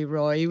like, lovely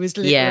Roy. He was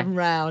little and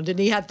round and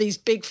he had these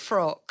big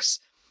frocks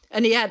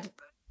and he had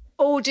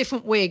all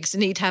different wigs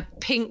and he'd have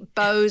pink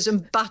bows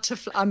and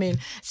butterfly. I mean,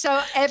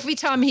 so every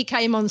time he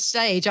came on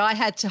stage, I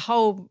had to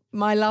hold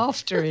my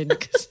laughter in.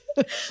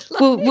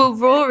 Well,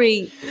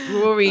 Rory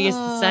is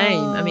the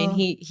same. I mean,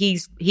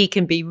 he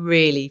can be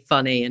really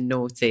funny and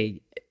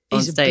naughty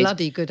on stage. He's a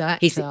bloody good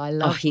actor. I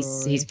love Rory.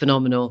 He's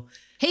phenomenal.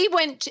 He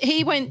went to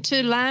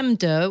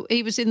LAMDA.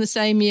 He was in the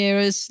same year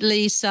as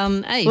Lee's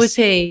son Ace. Was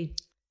he?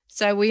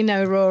 So we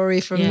know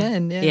Rory from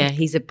then. Yeah,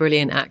 he's a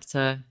brilliant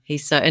actor. He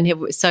was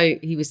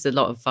a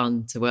lot of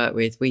fun to work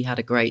with. We had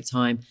a great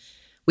time.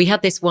 We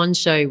had this one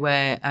show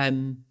where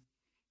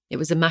it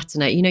was a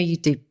matinee. You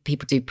know,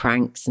 people do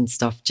pranks and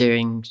stuff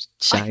during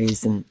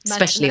shows, and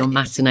especially on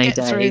matinee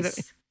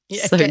days.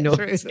 So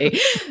naughty.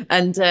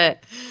 And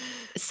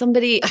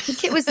somebody, I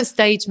think it was the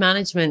stage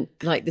management,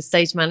 like the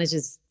stage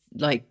manager's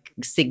like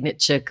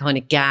signature kind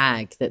of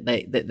gag that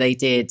they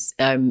did,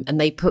 and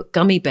they put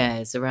gummy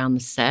bears around the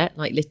set,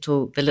 like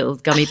the little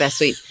gummy bear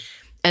sweets,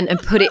 and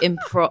put it in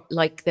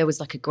like there was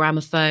like a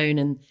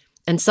gramophone,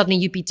 and suddenly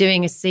you'd be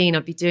doing a scene.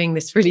 I'd be doing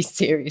this really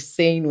serious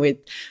scene with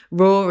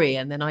Rory,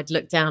 and then I'd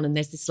look down and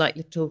there's this like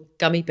little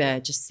gummy bear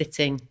just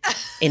sitting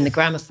in the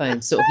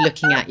gramophone, sort of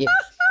looking at you,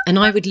 and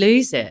I would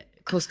lose it,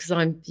 of course, because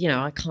I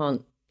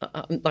can't.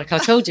 Like I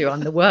told you, I'm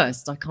the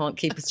worst. I can't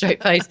keep a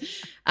straight face.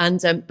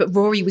 And but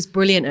Rory was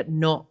brilliant at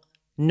not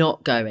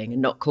going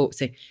and not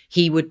corpsing.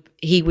 He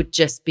would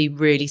just be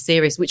really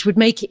serious, which would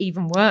make it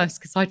even worse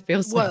because I'd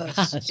feel so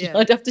bad. Yeah.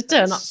 I'd have to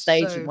turn up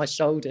stage with my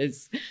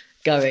shoulders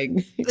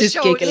going, just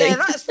giggling. Yeah,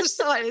 that's the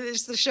side.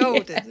 It's the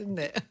shoulders, isn't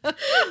it?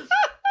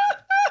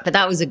 But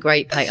that was a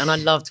great play, and I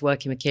loved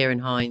working with Kieran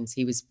Hines.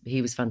 He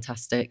was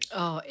fantastic.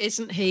 Oh,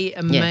 isn't he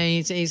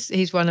amazing?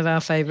 He's one of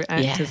our favourite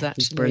actors.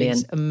 Actually, he's brilliant.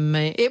 He's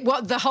amazing.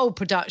 What the whole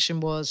production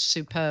was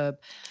superb,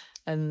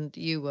 and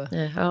you were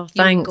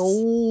thanks,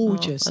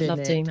 gorgeous. I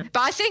love doing that.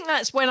 But I think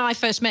that's when I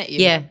first met you.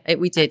 Yeah,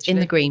 we did in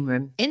the green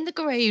room. In the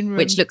green room,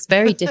 which looks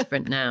very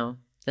different now.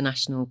 The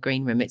National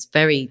Green Room. It's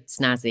very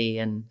snazzy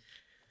and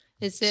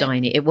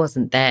shiny. It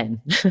wasn't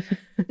then.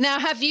 Now,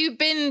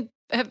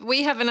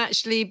 we haven't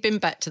actually been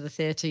back to the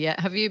theatre yet.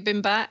 Have you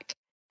been back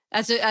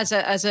as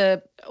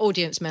a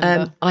audience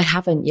member? I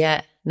haven't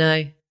yet.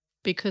 No,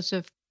 because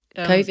of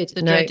COVID.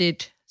 The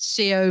dreaded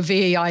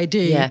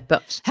COVID. Yeah,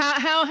 but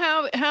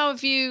how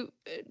have you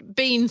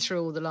been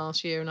through all the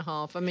last year and a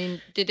half? I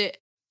mean, did it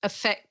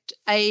affect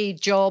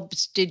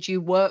jobs? Did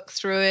you work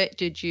through it?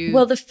 Did you?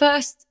 Well, the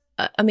first.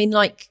 I mean,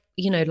 like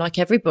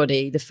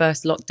everybody, the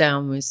first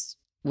lockdown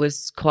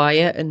was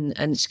quiet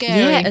and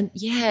scary. And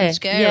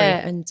scary.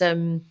 Yeah,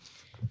 and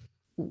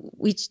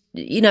we,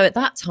 at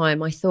that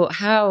time, I thought,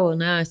 how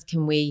on earth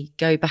can we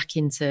go back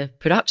into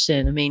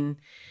production? I mean,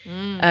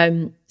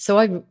 so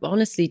I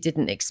honestly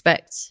didn't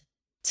expect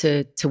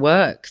to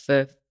work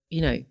for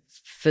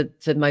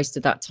most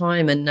of that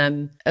time.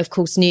 And of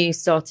course,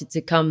 news started to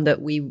come that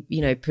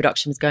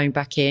production was going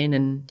back in,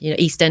 and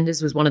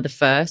EastEnders was one of the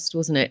first,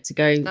 wasn't it, to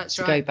go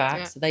go back.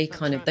 Yeah, so they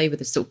they were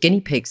the sort of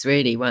guinea pigs,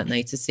 really, weren't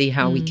they, to see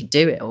how we could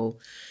do it all.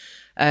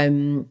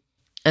 And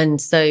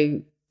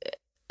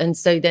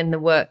so then the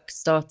work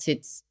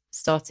started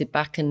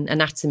back, and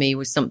anatomy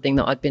was something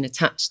that I'd been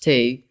attached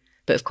to,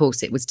 but of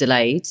course it was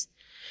delayed.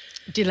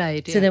 Yeah.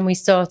 So then we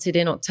started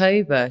in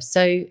October.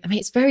 So, I mean,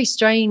 it's a very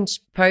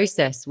strange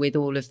process with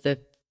all of the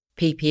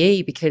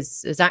PPE,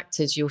 because as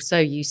actors, you're so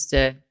used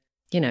to,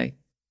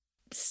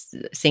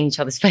 seeing each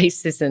other's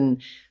faces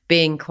and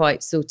being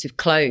quite sort of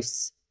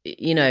close,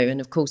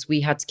 and of course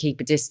we had to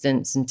keep a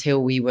distance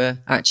until we were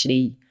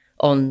actually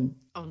on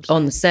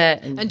the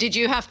set. And did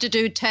you have to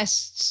do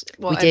tests?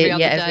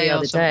 Every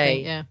other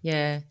day.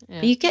 Yeah.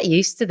 But you get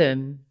used to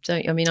them.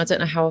 I don't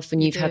know how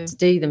often you've had to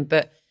do them,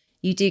 but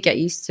you do get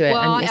used to it.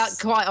 Well,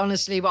 quite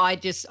honestly, I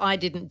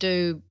didn't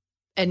do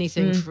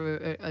anything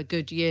for a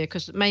good year,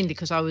 mainly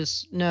because I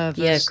was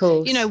nervous. Yeah, of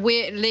course.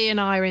 Lee and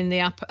I are in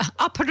the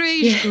upper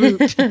age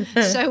group,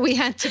 so we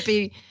had to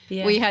be.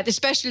 Yeah. We had,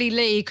 especially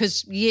Lee,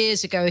 because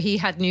years ago he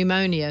had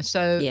pneumonia.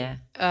 So yeah.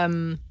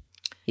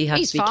 He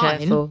has to be fine,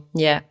 careful.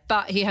 Yeah.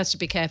 But he has to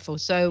be careful.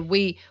 So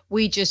we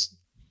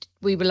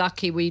were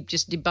lucky. We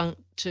just debunked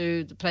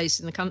to the place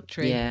in the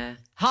country. Yeah.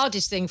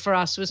 Hardest thing for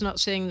us was not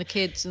seeing the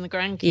kids and the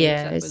grandkids.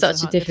 Yeah, it's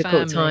such a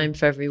difficult time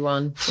for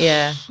everyone.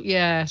 Yeah.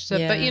 Yeah. So,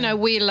 yeah. But,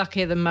 we're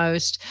luckier than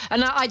most.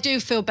 And I do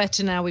feel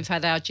better now we've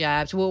had our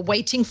jabs. We're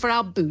waiting for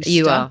our booster.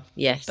 You are,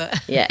 yes.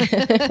 Yeah.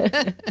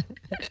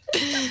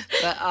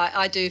 But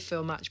I do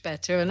feel much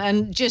better.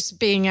 And just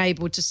being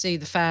able to see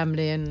the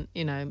family and,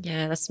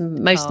 Yeah, that's the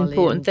most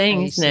important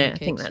thing, isn't it? I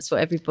think that's what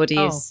everybody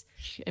is.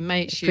 It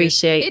makes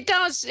appreciate. It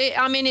does.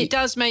 It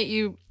does make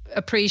you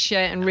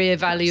appreciate and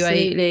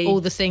reevaluate all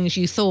the things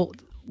you thought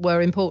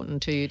were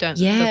important to you,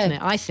 doesn't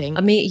it? I think.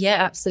 Yeah,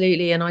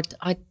 absolutely. And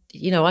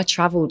I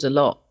travelled a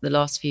lot the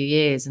last few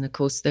years, and of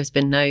course there's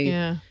been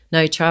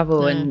no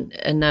travel,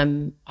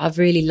 and I've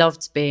really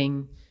loved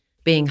being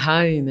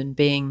home and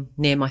being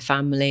near my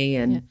family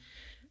and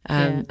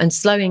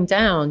slowing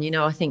down.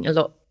 I think a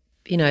lot.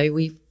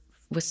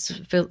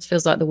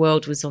 Feels like the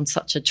world was on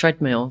such a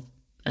treadmill,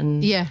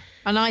 and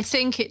and I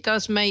think it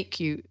does make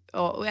you.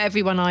 Or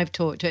everyone I've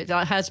talked to, it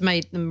has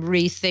made them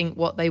rethink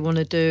what they want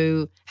to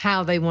do,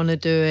 how they want to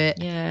do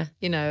it. Yeah,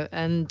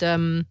 and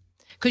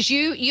because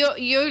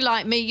you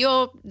like me,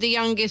 you're the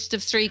youngest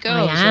of three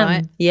girls, I am,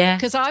 right? Yeah,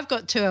 because I've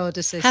got two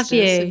older sisters. Have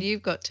you? And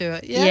you've got two.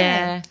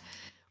 Yeah.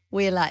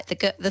 We're like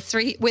the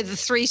three. We're the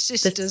three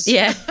sisters.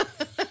 Yeah.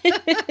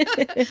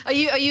 Are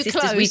you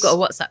sisters, close? We've got a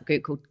WhatsApp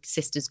group called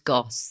Sisters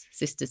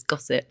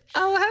Gossip.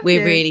 Oh, have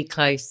We're you? really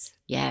close.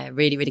 Yeah,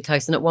 really, really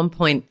close. And at one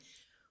point,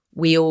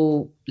 we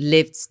all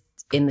lived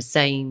in the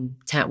same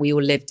town. We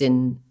all lived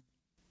in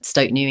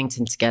Stoke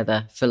Newington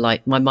together for my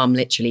mum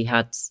literally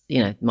had,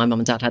 my mum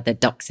and dad had their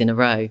ducks in a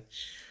row,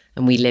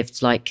 and we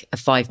lived like a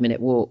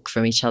 5-minute walk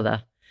from each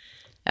other.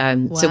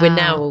 Wow. So we're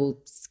now all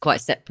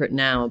quite separate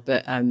now,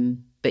 but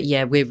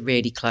yeah, we're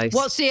really close.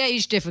 What's the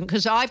age difference?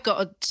 Because I've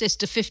got a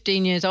sister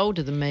 15 years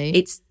older than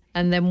me.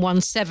 And then one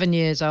 7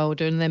 years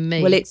older, and then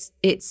me. Well, it's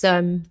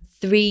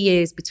 3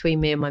 years between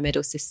me and my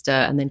middle sister,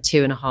 and then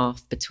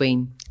 2.5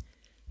 between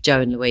Joe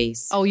and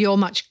Louise. Oh, you're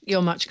much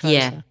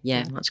closer.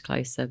 Yeah, much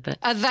closer. But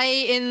are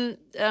they in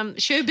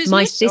show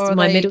business?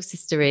 My middle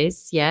sister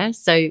is. Yeah,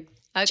 so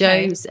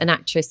Joe's an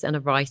actress and a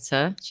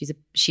writer.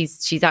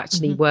 She's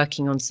actually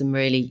working on some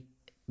really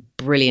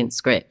brilliant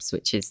scripts,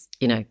 which is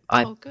good.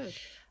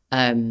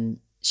 There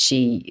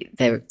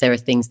are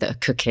things that are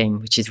cooking,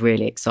 which is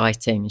really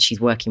exciting, and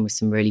she's working with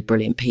some really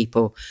brilliant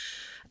people.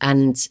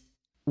 And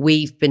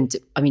she's been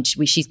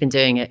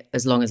doing it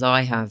as long as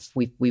I have.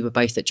 We were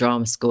both at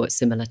drama school at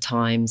similar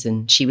times,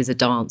 and she was a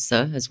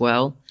dancer as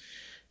well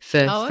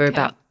for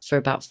about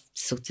about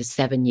sort of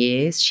 7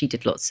 years. She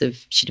did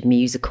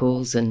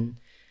musicals, and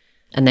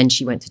then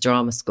she went to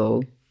drama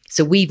school.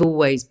 So we've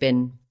always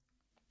been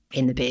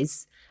in the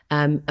biz.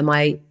 And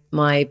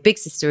my big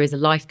sister is a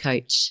life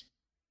coach,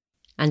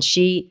 and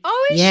she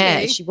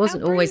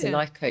wasn't always a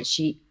life coach.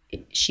 She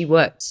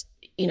worked,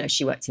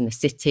 she worked in the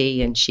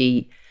city, and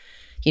she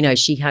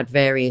had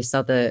various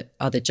other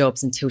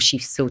jobs until she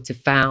sort of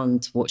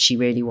found what she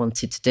really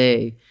wanted to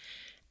do.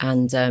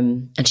 And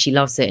she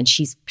loves it, and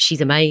she's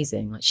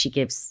amazing. Like,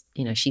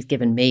 she's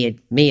given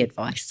me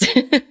advice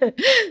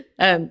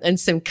and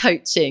some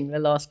coaching the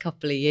last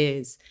couple of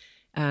years.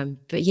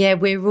 But yeah,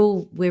 we're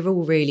all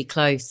really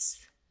close.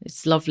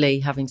 It's lovely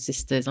having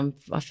sisters.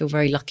 I feel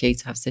very lucky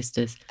to have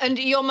sisters. And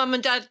your mum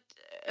and dad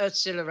are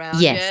still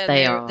around? Yes,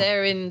 they are.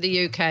 They're in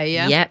the UK,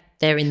 yeah? Yep,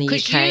 they're in the UK.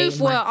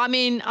 Because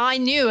I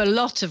knew a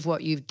lot of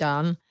what you've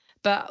done,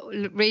 but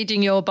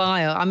reading your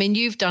bio,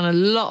 you've done a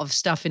lot of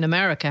stuff in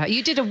America.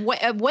 You did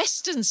a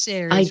Western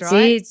series, right?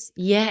 I did,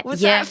 yeah.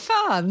 Was that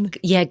fun?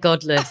 Yeah,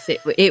 godless.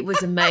 It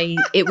was amazing.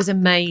 It was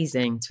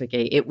amazing,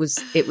 Twiggy. It was.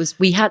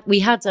 We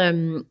had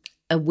a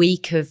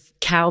week of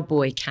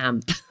cowboy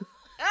camp.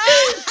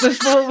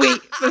 before we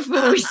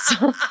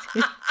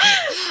started.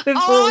 I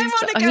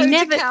want to go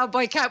to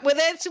cowboy camp. Were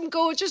there some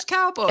gorgeous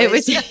cowboys? It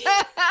was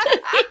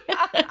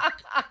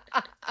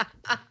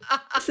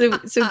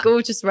some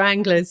gorgeous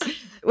Wranglers.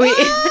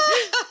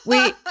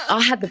 I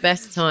had the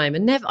best time,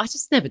 and I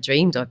just never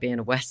dreamed I'd be in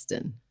a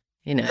Western.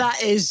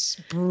 That is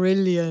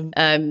brilliant.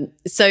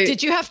 So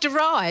did you have to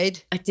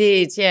ride? I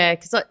did, yeah,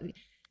 because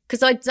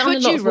I'd done a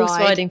lot of horse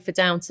riding for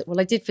Downton. Well,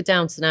 I did for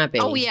Downton Abbey.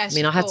 Oh yes,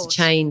 I had to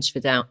change for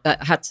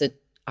Downton.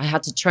 I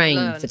had to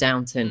train for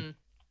Downton,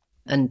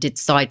 and did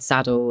side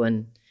saddle,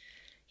 and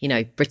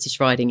British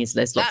riding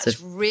there's lots of.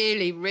 That's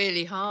really,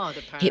 really hard.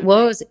 Apparently,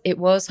 it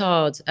was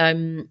hard.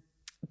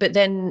 But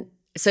then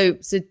so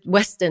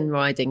Western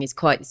riding is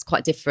quite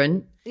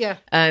different. Yeah,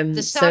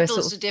 the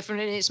saddles are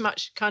different, and it's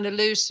much kind of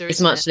looser. It's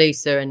much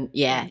looser, and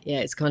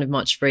it's kind of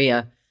much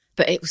freer.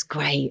 But it was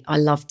great. I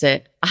loved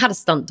it. I had a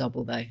stunt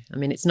double though.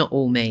 It's not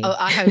all me. Oh,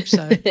 I hope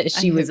so.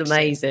 She was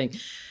amazing.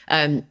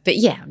 So. But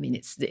yeah,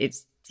 it's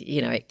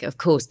it of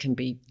course can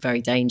be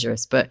very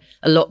dangerous. But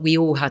we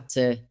all had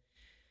to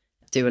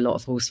do a lot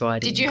of horse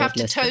riding. Did you have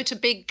to tote a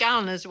big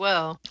gun as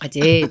well? I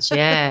did.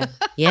 Yeah,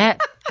 yeah.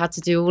 Had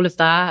to do all of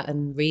that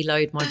and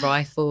reload my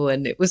rifle,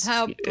 and it was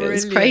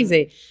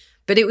crazy.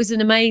 But it was an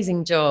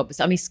amazing job.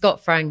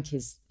 Scott Frank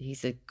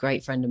he's a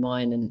great friend of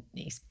mine, and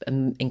he's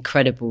an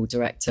incredible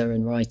director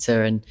and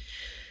writer, and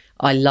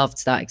I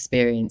loved that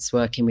experience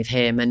working with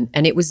him.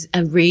 And it was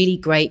a really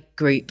great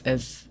group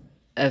of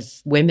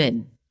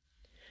women.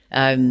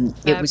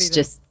 It was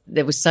just,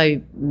 there were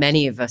so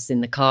many of us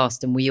in the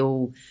cast, and we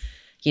all,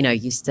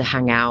 used to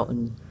hang out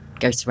and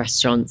go to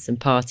restaurants and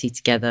party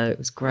together. It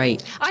was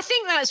great. I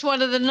think that's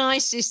one of the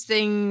nicest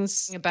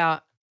things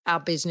about our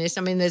business.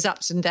 There's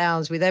ups and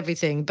downs with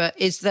everything, but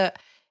it's that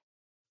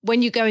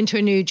when you go into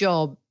a new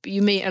job,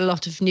 you meet a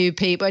lot of new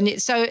people, and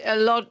it's so a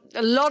lot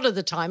of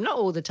the time, not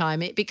all the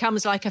time, it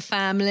becomes like a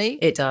family.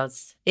 It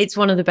does. It's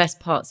one of the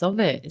best parts of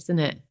it, isn't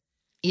it?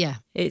 Yeah.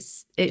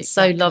 It's exactly.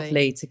 So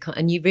lovely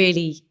and you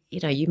really,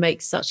 you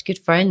make such good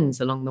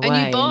friends along the way.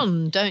 And you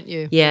bond, don't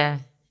you? Yeah.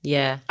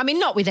 Yeah.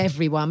 Not with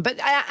everyone, but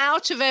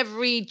out of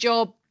every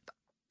job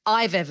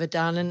I've ever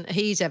done and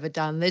he's ever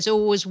done, there's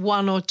always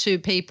one or two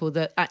people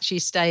that actually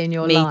stay in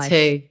your life.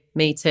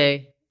 Me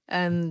too.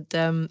 And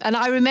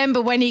I remember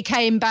when he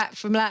came back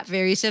from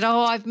Latvia, he said,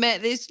 "Oh, I've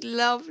met this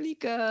lovely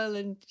girl,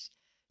 and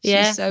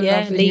she's so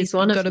lovely. Lee's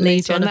one of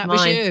mine. That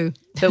was you."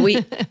 But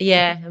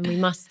and we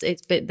must.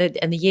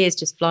 And the years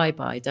just fly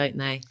by, don't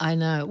they? I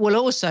know. Well,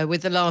 also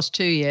with the last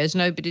 2 years,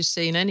 nobody's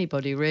seen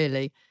anybody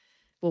really.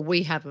 Well,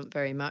 we haven't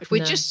very much.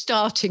 We're just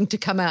starting to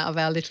come out of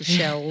our little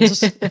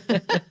shells.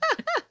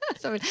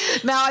 Sorry.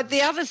 Now,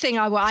 the other thing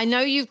I know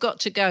you've got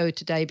to go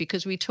today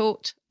because we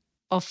talked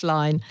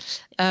offline.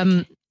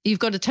 You've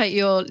got to take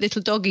your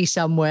little doggy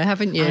somewhere,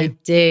 haven't you? I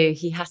do.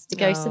 He has to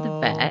go to the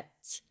vet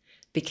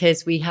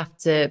because we have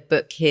to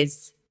book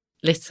his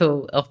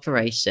little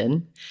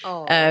operation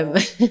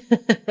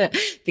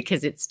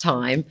because it's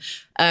time.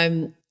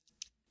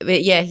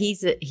 But yeah,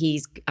 he's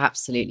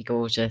absolutely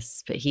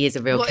gorgeous, but he is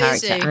a real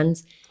character, and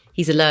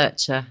he's a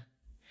lurcher.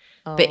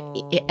 But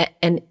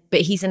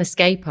he's an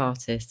escape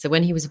artist. So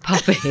when he was a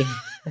puppy,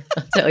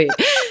 I'll tell you,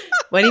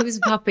 when he was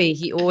a puppy,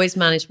 he always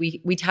managed.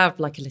 We'd have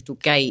like a little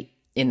gate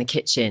in the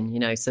kitchen,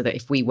 so that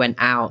if we went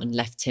out and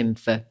left him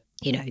for,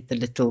 the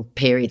little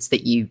periods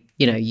that you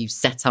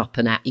set up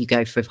and you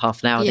go for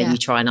half an hour, then you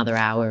try another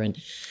hour, and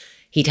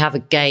he'd have a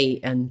gate.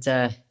 And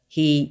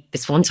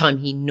this one time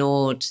he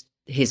gnawed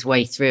his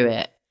way through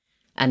it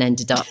and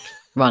ended up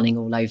running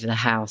all over the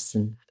house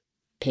and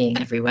peeing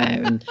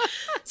everywhere. And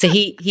so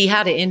he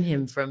had it in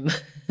him from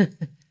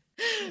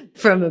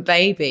a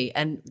baby.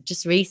 And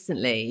just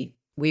recently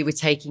we were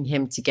taking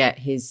him to get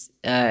his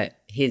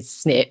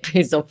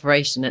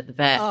operation at the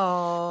vet.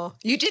 Oh,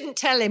 you didn't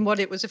tell him what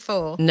it was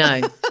for?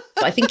 No,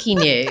 but I think he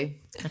knew.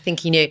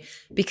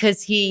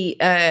 Because he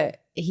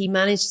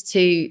managed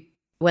to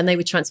when they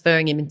were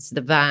transferring him into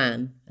the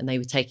van and they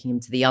were taking him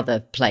to the other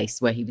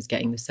place where he was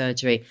getting the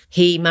surgery,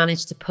 he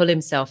managed to pull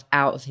himself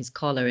out of his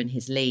collar and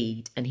his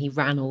lead, and he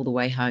ran all the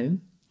way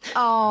home.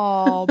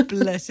 Oh,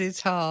 bless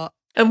his heart.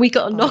 And we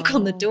got a knock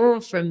on the door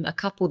from a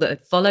couple that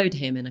had followed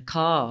him in a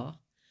car,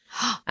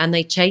 and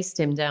they chased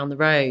him down the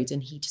road,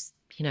 and he just,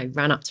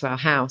 ran up to our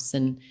house,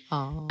 and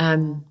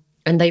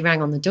they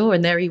rang on the door,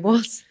 and there he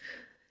was.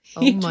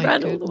 He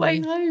ran all the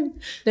way home.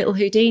 Little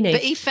Houdini.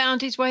 But he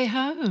found his way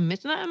home.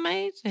 Isn't that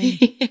amazing?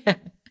 Yeah.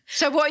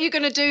 So what are you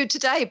going to do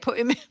today? Put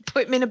him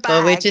in a bag?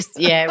 Well,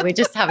 we're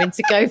just having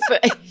to go for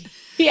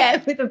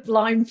with a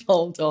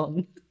blindfold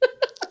on.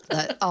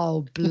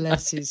 Oh,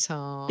 bless his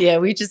heart. Yeah,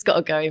 we just got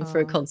to go in for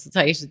a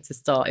consultation to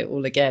start it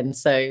all again.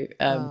 So,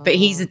 but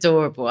he's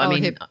adorable. I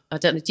mean, I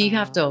don't know. Do you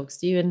have dogs?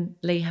 Do you and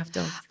Lee have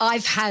dogs?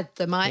 I've had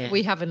them.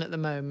 We haven't at the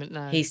moment,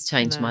 no. He's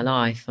changed my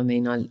life. I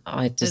mean,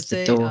 I just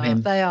adore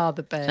him. They are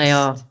the best. They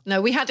are.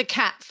 No, we had a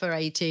cat for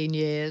 18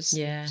 years.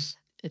 Yeah.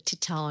 A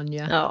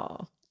Titania.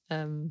 Oh.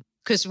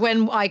 Because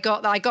when I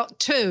got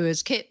two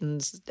as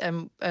kittens,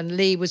 and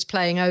Lee was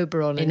playing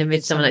Oberon in A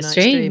Midsummer Night's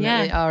Dream,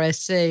 at the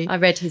RSC. I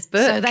read his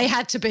book. So they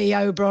had to be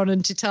Oberon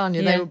and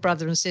Titania. They were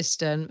brother and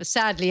sister. And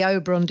sadly,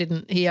 Oberon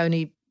didn't. He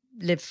only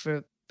lived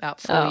for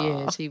about 4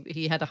 years.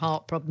 He had a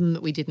heart problem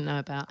that we didn't know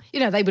about.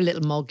 They were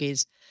little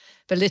moggies.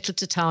 But little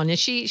Titania,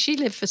 she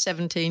lived for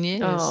 17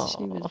 years.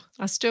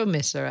 I still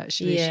miss her,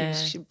 actually. Yeah.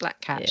 She was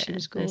black cat. She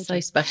was gorgeous. So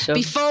special.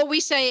 Before we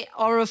say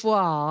au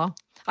revoir,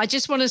 I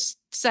just want to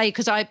say,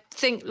 because I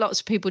think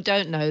lots of people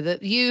don't know,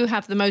 that you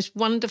have the most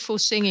wonderful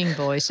singing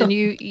voice, and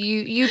you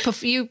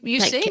sing,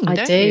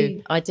 don't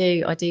you? I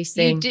do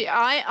sing.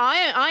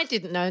 I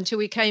didn't know until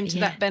we came to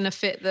that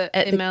benefit that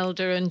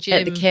Imelda and Jim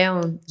at the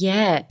Kiln.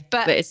 Yeah,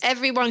 but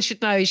everyone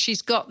should know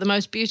she's got the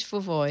most beautiful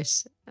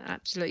voice.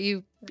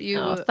 Absolutely, you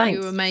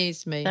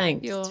amaze me.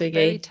 Thanks, you're Twiggy.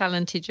 A very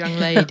talented young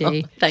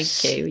lady.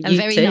 Thank you. And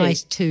very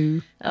nice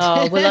too.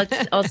 Oh well,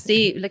 I'll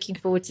see. Looking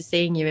forward to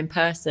seeing you in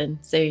person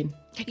soon.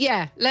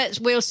 Yeah,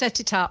 we'll set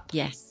it up.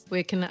 Yes.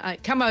 We can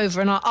come over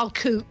and I'll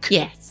cook.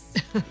 Yes.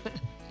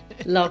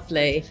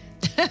 Lovely.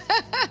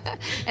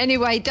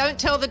 Anyway, don't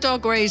tell the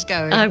dog where he's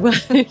going. I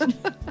won't.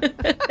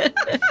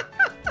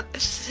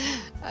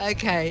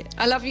 Okay.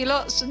 I love you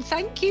lots, and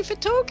thank you for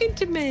talking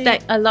to me.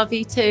 I love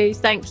you too.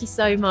 Thank you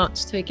so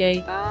much,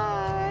 Twiggy.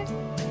 Bye.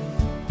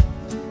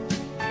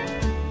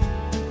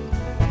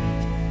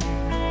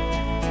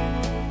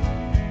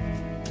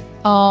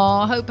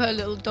 Oh, I hope her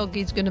little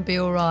doggie's going to be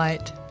all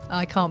right.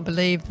 I can't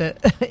believe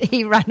that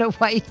he ran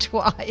away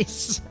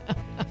twice.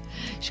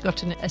 She's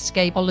got an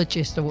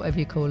escapologist or whatever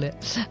you call it.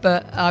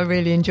 But I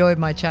really enjoyed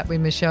my chat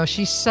with Michelle.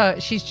 She's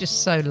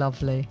just so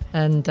lovely.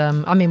 And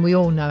we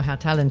all know how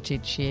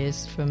talented she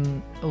is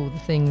from all the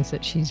things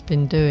that she's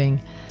been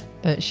doing.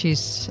 But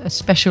she's a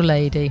special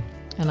lady,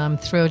 and I'm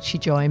thrilled she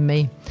joined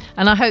me.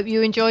 And I hope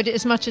you enjoyed it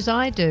as much as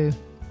I do.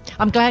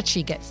 I'm glad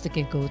she gets the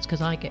giggles,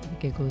 because I get the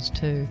giggles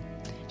too.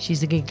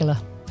 She's a giggler.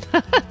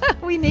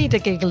 We need a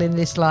giggle in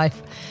this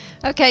life.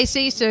 Okay,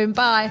 see you soon.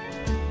 Bye.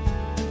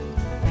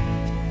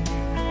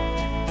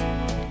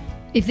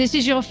 If this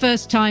is your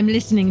first time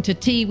listening to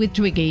Tea with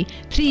Twiggy,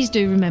 please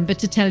do remember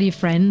to tell your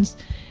friends.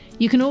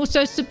 You can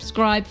also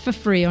subscribe for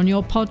free on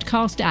your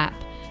podcast app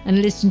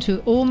and listen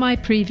to all my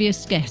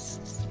previous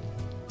guests.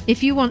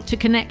 If you want to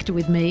connect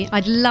with me,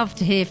 I'd love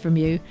to hear from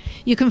you.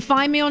 You can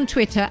find me on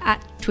Twitter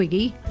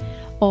 @Twiggy,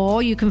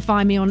 or you can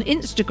find me on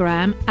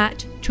Instagram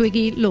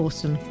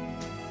 @TwiggyLawson.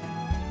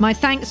 My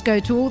thanks go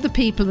to all the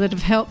people that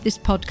have helped this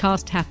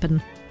podcast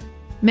happen.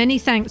 Many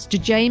thanks to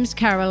James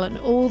Carroll and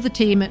all the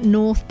team at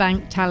North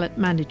Bank Talent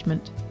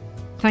Management.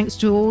 Thanks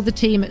to all the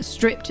team at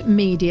Stripped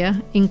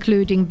Media,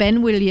 including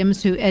Ben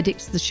Williams, who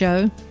edits the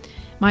show,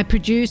 my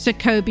producer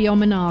Kobe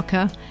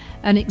Omanaka,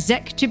 and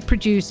executive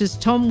producers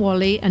Tom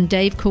Wally and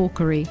Dave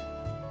Corkery.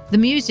 The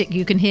music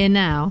you can hear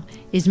now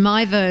is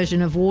my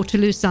version of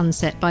Waterloo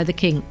Sunset by the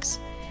Kinks.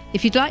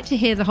 If you'd like to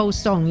hear the whole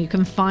song, you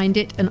can find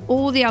it and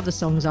all the other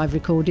songs I've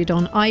recorded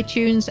on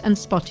iTunes and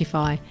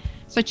Spotify,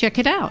 so check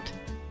it out.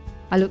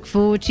 I look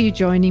forward to you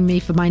joining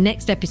me for my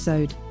next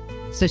episode.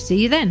 So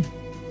see you then.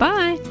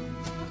 Bye.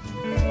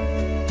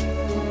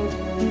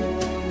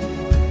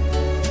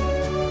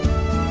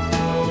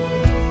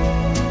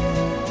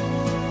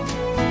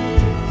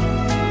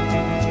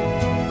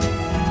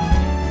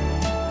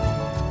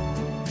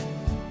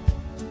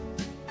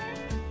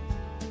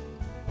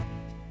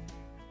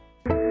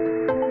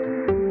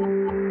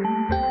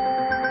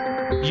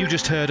 You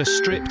just heard a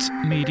Stripped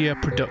Media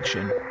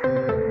production.